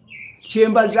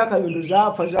kyemba za Kayondo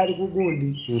zaafa zaali ku gundi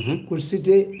ku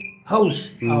City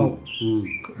house awo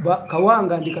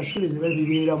Kawanga ndi Kasule ne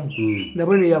babibeeramu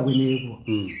nabo ne yabwe neegwa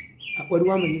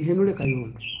waliwo amanyi Henule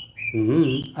Kayondo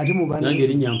ate mubana nange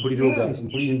erinnya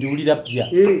mpulira ndiwulira pya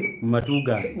mu matu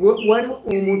gange wali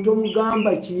omuntu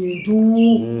omugamba kintu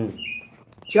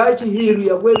kyakihiiru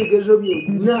yagwa ebigezo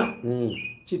byonna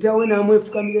kitaawe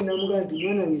namwefukamire namugamba nti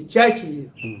mwana wange kyakihiiru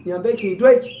nyamba ekintu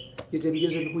eki yete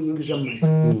ebigezo bikuyingiza mu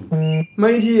magi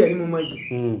mayindi ye yali mu magi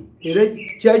era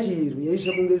kyakihiiru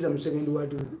yayisa bungereza mu second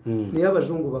world war naye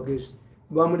abazungu bagezi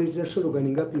bamuleetera slogan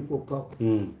nga people power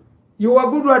you are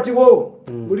good at war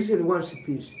Britain wants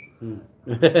peace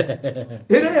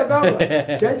era yagamba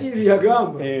kyakihiiru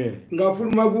yagamba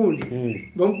ng'afuluma gundi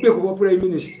bamukube ku bwa prime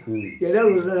minister yali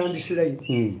alooza land slide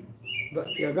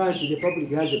yagamba nti the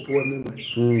public has a poor memory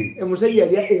omusajja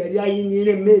yali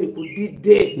ayinyira emmere ku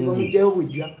didde ne bamugjayo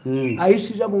bujja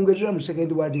ayisira bungereza mu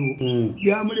second world war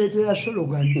byamuleetera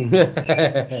slogan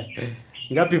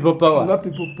nga people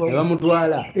power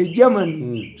bamutwala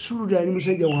Germany Suluda ali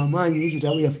musajja w'amaanyi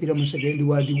ekitaawe yafiira mu second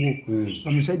world war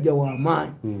nga musajja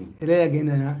w'amaanyi era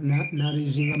yagenda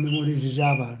n'alezinga memories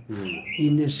z'abantu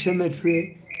in a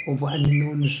cemetery of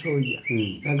unknown soldier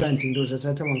naga nti ndooza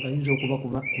taata wange ayinza okuba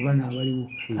kuba n'abaliwo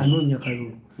anoonya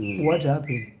kalulu what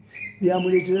happened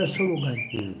byamuleetera slogan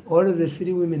all of the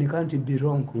three women can't be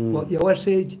wrong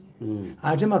yawaseeki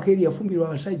ate Makeeri yafumbirwa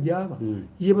abasajja aba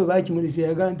ye bwe bakimuleetera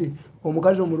yaga nti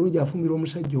omukazi omulungi afumbira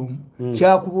omusajja omu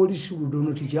kyakuba olisi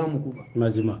ludono tikyamukuba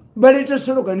mazima baleeta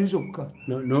slogan zokka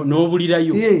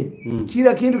n'obulirayo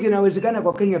kira kintu kinawezekana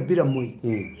kwa Kenya bila moyi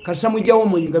kasa mujjawo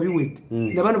moyi nga biwedde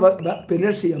nabano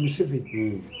penalty ya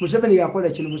Museveni yakola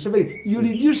kino Museveni you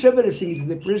reduce everything to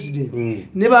the president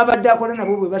ne babadde akola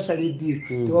nabo bwe basala eddiiro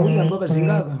tewawulira ngo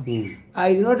bazingaga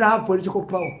I do not have political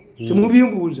power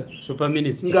temubimbuuza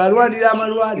ng'alwalira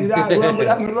amalwaliro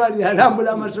alwambula amalwaliro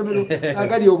alambula amasomero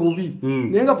agali obubi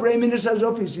naye nga prime minister's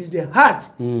office is the heart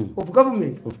of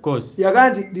government of course yaga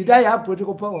nti did I have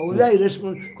political power was I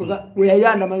responsible we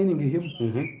are undermining him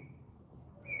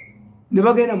ne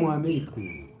bagenda mu America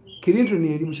Clinton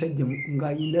yali musajja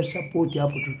ng'ayinda support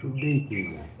hapo today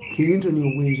Clinton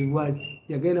obwenzi bwali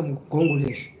yagenda mu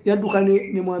Congress yadduka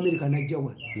ne mu America najja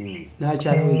wa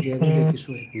n'akyalawo yagenda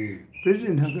ekiswera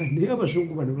president agandi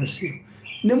abazungu bano basiru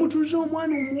ne mutuuza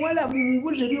omwana omuwala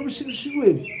mumubuze ebyobusirusiru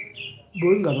ebyo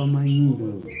bo nga bamanyi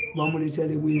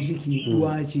bamuleetera bwenziki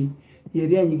lwaki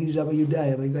yali anyigiriza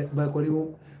abayudaaya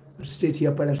bakolewo state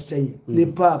ya Palestine ne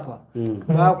papa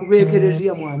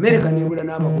bakubeekerezia mu America nebula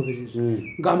n'abagoberezi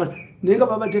ngama nenga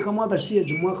babateekamu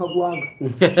abasiyazi mwaka gwanga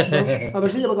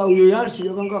abasajja bagayo yansi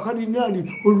yaganga kali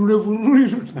nani olulevu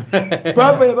luli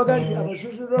papa yabaga nti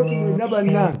abasosoloti mwena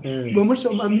banna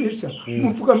bamusoma misa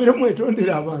mufukamire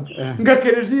mwetondera abantu nga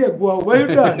kerezia gwawo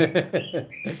bayudaaya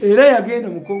era yagenda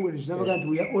mu Congress nabaga nti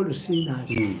we are all sinners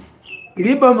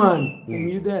Lieberman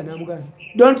Umuyudaaya namugamba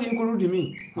don't include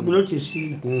me I'm not a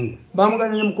sinner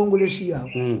bamugana ne mu Congress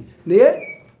yaabo naye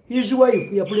his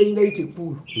wife yaplayinga it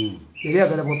cool yali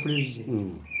agala kwa president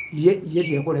ye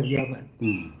teyakola byabana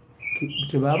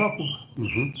tebabakuba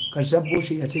kasa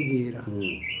Bush yategeera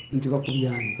nti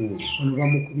bakubyani ono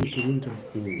bamukubye Clinton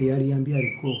eyali yambye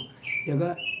aliko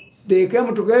yaga they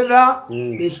came together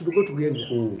they should go together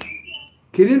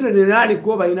Clinton nali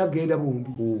ko bayina genda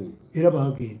bombi era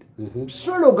bagenda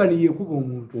slogan yekuba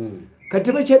omuntu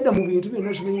kati bakyadda mu bintu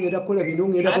byonna simanyi kola bino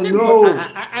ngenda ko no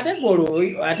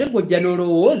ate gojja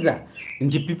n'olowooza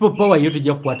nti people power yo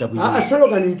tujja kukwata bwe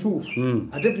slogan ntuufu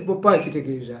ate people power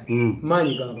kitegeeza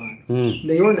maanyi g'abantu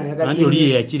naye ono ayagadde oli ye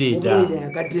yakireeta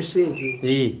ayagadde sente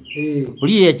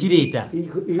oli ye yakireeta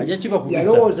ajja kiba kubisa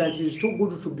yalowooza nti it's too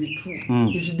good to be true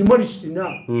it's demolished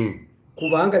now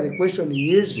kubanga the question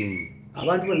is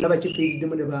abantu bonna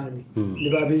bakifiiriddemu ne baani ne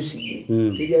babeesigye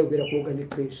teryayogera kwoga ne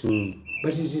case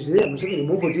but it is there Museveni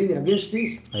moved in against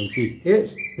this I see yes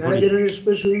nalagera ne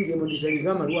special India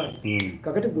mundisaliga amalwali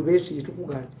kakati gubeesigye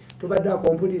tukugamba tubadde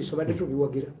akompolisi badde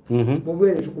tubiwagira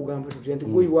mubwene tukugamba tutya nti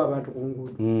goyiwa abantu ku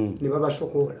nguudo ne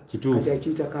babasokoola kati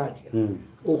akiyita kaatya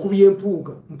okubya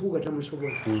empuuga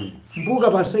tamusobola mpuuga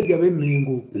basajja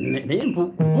b'emmengo naye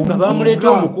mpuuga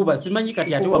bamuleeta omukuba simanyi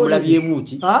kati ate wamulabyemu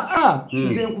ki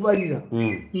nze nkubalira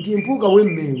nti mpuuga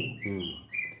w'emmengo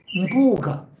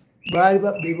mpuuga baali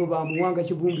bebo bamuwanga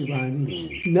kivumbi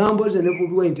baani namboze ne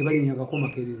Bobi Wine tebalinyangako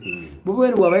Makerere Bobi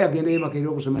Wine bw'aba yagendayo Makerere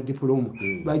okusoma diploma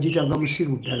bagiyitanga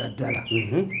musiru ddala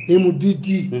MDD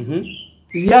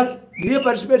ye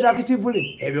participate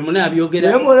actively ebyo muna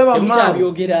abyogera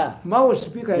Mao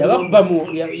speaker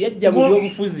yajja mu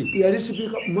byobufuzi yali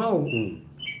speaker Mao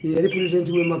yali president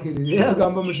we Makerere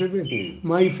yagamba Museveni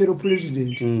my fellow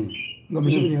president nga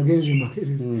Museveni agenze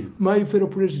Makerere my fellow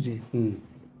president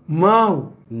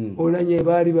Mao olanye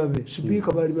baali babe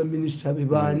sipiika baali baminisita be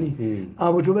baani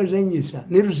abo tobazanyisa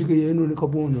ne Lusige yayononeka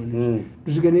bwonone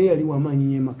Lusige naye yali wamanyi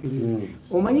nyo Makerere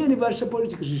omanyi universal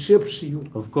politics shapes you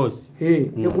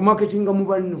ekumaketinga mu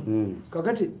banno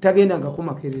kakati tagendangako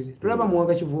Makerere tulaba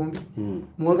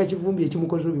Muwanga Kivumbi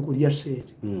ekimukoze bikulya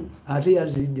sente ate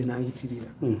yazidde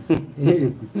n'ayitirira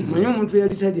manyi omuntu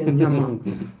yali talya nnyama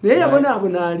naye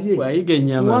yabonaabona alye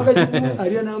Muwanga Kivumbi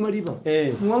alya n'amaliba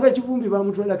Muwanga Kivumbi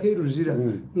bamutwalako eruzira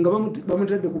nga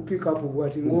bamutadde ku pick-up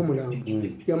bwati ng'omulambo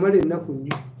yamala ennaku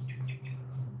nnyo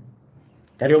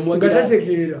nga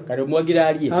tategeera omuwagira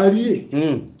alye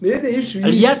naye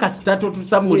alye akasitato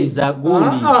tusamuliza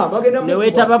gundi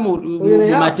neweetaba mu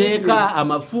mateeka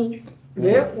amafu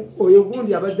naye oyo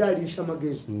gundi abadde aliisa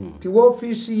magezi ti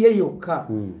woofiisi ye yokka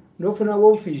n'okufuna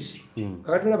woofiisi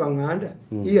kakatulaba ŋŋanda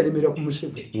ye yalemera ku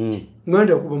Museveni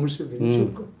ŋŋanda yakuba Museveni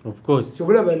kyokka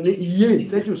kyobulaba ye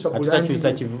takyusa kulandi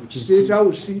State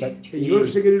House eyo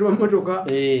olusegererwa mmotoka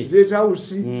State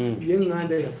House ye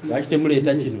ŋŋanda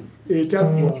yafunakimuleeta kino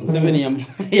etaggwa Museveni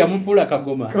yamufuula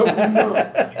kagoma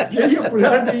yeye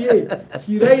kulandi ye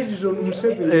he rides on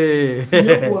Museveni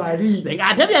ye bwali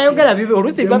ate byayogera bibi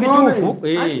oluusi biba bituufu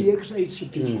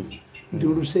nti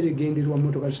oluseregenderwa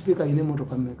mmotoka sipiika ayina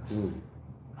emmotoka mmeka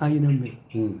ayina mmeka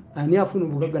ani afuna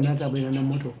obugagga n'atabeera na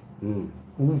mmotoka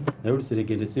naye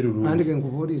oluseregende si lulungi andike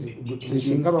nkubuulire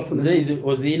singa bafuna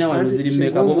oziyina wano ziri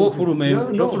mmeka bwoba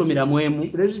tofulumira mu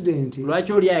emu pulezidenti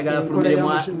lwaki oli ayagala afulumire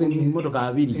mmotoka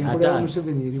abiri enkola ya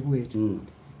Museveni eri bweti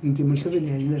nti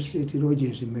Museveni alina state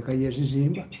lodges mmeka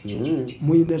yazizimba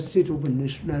muyina state of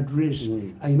national address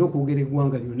alina okwogera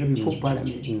eggwanga lyonna before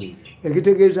parliament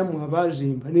ekitegeeza mu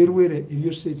abazimba nerwera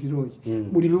eryo state lodge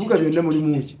buli bibuga byonna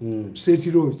mulimu ki state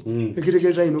lodge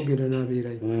ekitegeeza alina okugenda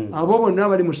n'abeerayo abo bonna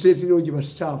abali mu state lodge ba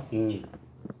staff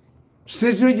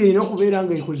state lodge erina okubeera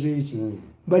nga ekoze eki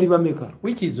bali bameka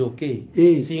which is okay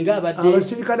singa abadde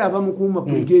abasirikale abamukuuma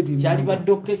brigade kyali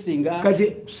badde okke singa kati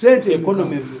sente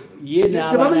economy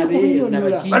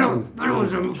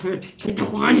balowooza mufe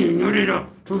tetukubanyonyolera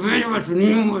tuveeyo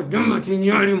batunimu ddemba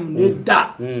tunyalimu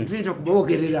nedda tuyinza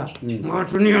kubawogerera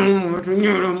mwabatuniyamu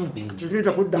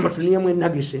tuyinza kuddamu tuniyamu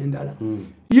enagisa endala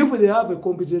if they have a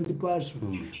competent person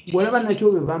bwolaba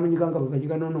nakyo bwe bamenyika nga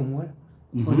bwebajiga noonomuwala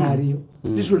onaaliyo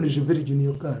this one is a very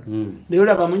junior girl naye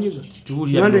olaba amunyiga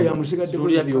nanda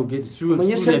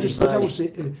yamusigaddemanye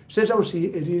State House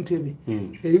eri ntebe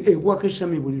egwako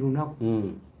esami buli lunaku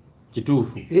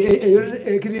kituufu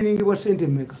ekiriningibwa sente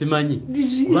mmeka simanyi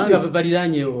kubanga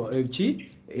baliranye ki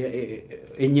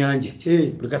ennyanja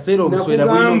buli kaseera obuswera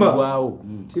bulibwawo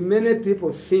ti many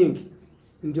people think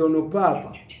nti ono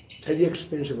paapa tali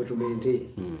expensive to maintain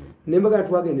nembaga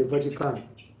twagenda Vatican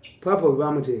paapa bwe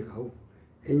bamuteekawo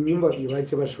ennyumba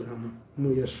yebaakye basulamu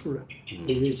muyasula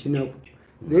eyekinaku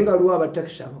naye nga lwa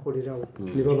abatakisi abakolerawo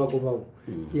ne babagobawo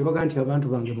yabaga nti abantu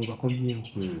bange mubakomyewo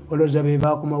olowooza be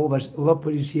bakomawo oba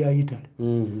polisi ya Italy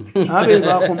abe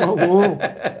bakomawo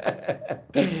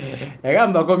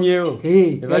yagamba bakomyewo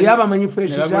yali abamanyi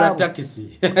takisi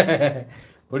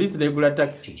polisi negula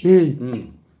takisi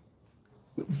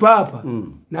paapa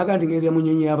naga nti ngenda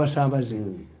munyonyi y'abasambaze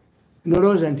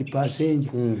nolowooza nti pasenja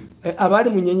abaali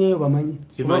mu nnyonyi eyo bamanyi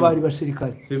oba baali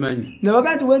basirikale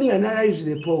nabaga nti when you analyze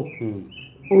the pope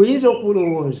oyinza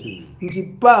okulowooza nti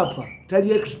paapa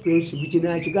tali expensive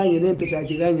kinakiganye n'empeta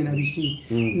akiganye na biki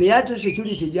naye ate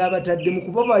security gyabataddemu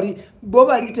kuba bo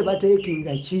bali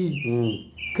tebateekinga ki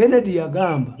Kennedy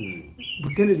yagamba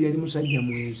Kennedy yali musajja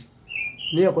mwezi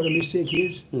naye yakola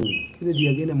mistake Kennedy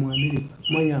yagenda mu America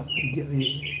mwanya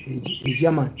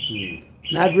German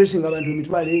n'adressinga abantu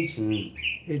emitwalo eki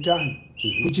etaano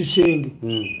ku kisenge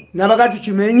nabaga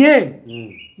tukimenye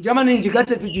Germany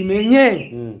njigatte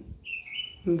tukimenye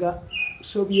nga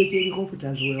Soviet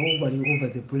helicopters were hovering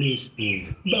over the place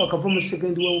bakava mu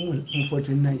second war mu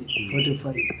 49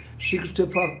 45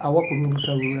 65 awakulu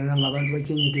obutalulala nga abantu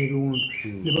bakenyedde ebiwundu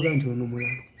ne baga nti ono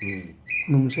mulalo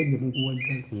ono musajja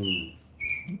muguwaddala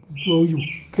oyo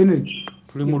Kennedy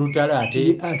tuli mu lutalo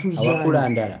ate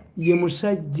awakulandala ye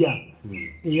musajja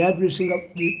eyadressinga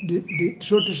the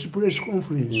shortest press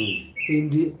conference in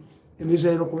the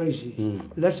missile crisis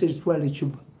that's Twale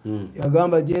Cuba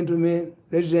yagamba gentlemen,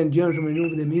 ladies and gentlemen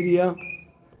of the media,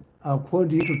 I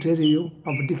want you to tell you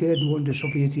I've declared war the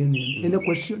Soviet Union. Any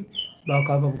question?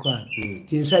 Bakava bukana.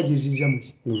 Tinsaji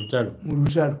zizamuki.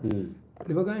 Murutalo.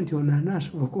 Nebaga nti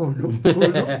onanaso okono.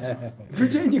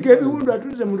 Tuchenjike ebiwundu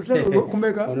atuze mu lutalo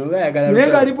kumeka.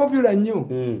 Naye ali popular nnyo.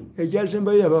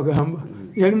 Ekyasemba yabagamba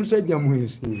yali musajja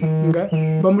mwezi nga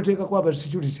bamuteeka kwa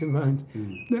abasecurity bangi.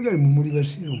 Nagali mu muli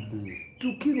basiru.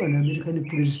 Tukirwa na American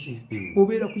president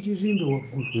obeera ku kizimbe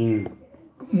waggulu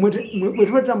bwe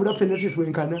tubatambula ffenna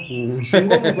tetwenkana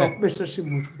singa omuntu akubesa si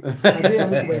mutwe ate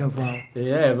yamukuba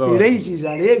yavaawo era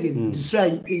ikiza aleege nti saa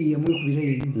yemwekubira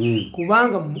yenyini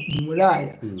kubanga mu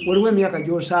mulaaya waliwo emyaka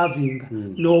gyosaavinga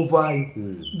n'ovaayo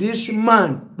this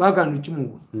man baganda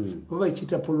kimuwa oba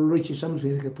bakiyita pololo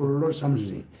kisamusereke pololo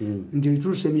samusere nti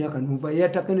ituusa emyaka n'ovaayo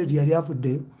yatakaneti yali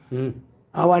avuddeyo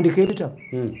awandika ebitabo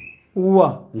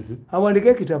wa awandika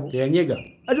ekitabo yanyega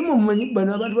ate mumanyi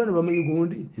bano abantu bano bamanyi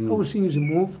gundi obusingizi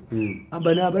mufu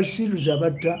bano abasiruza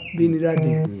abatta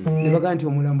binirade ne bagaa nti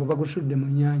omulambo bagusudde mu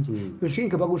nyanja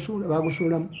osinke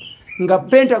bagusuulamu nga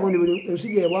Pentagon buli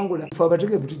ensija yawangula fe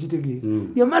abategeevu tukitegeera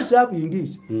you must have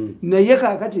indeed naye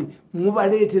kaakati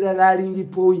mubaleetera laalingi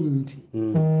point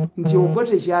nti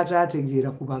ogote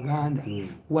kyataategeera ku baganda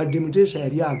wadde Muteesa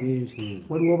yali agenze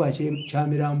waliwo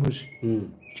bakyamirambuzi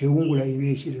kyewungula yina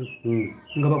ekirevu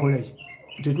nga bakolaki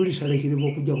tetulisala ekirevu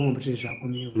okujjako Muteesa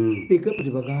akomyewo ekaputi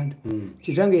baganda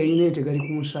kitange yayina ente gali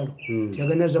ku nsalo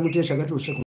tyaganaza Muteesa gatuuse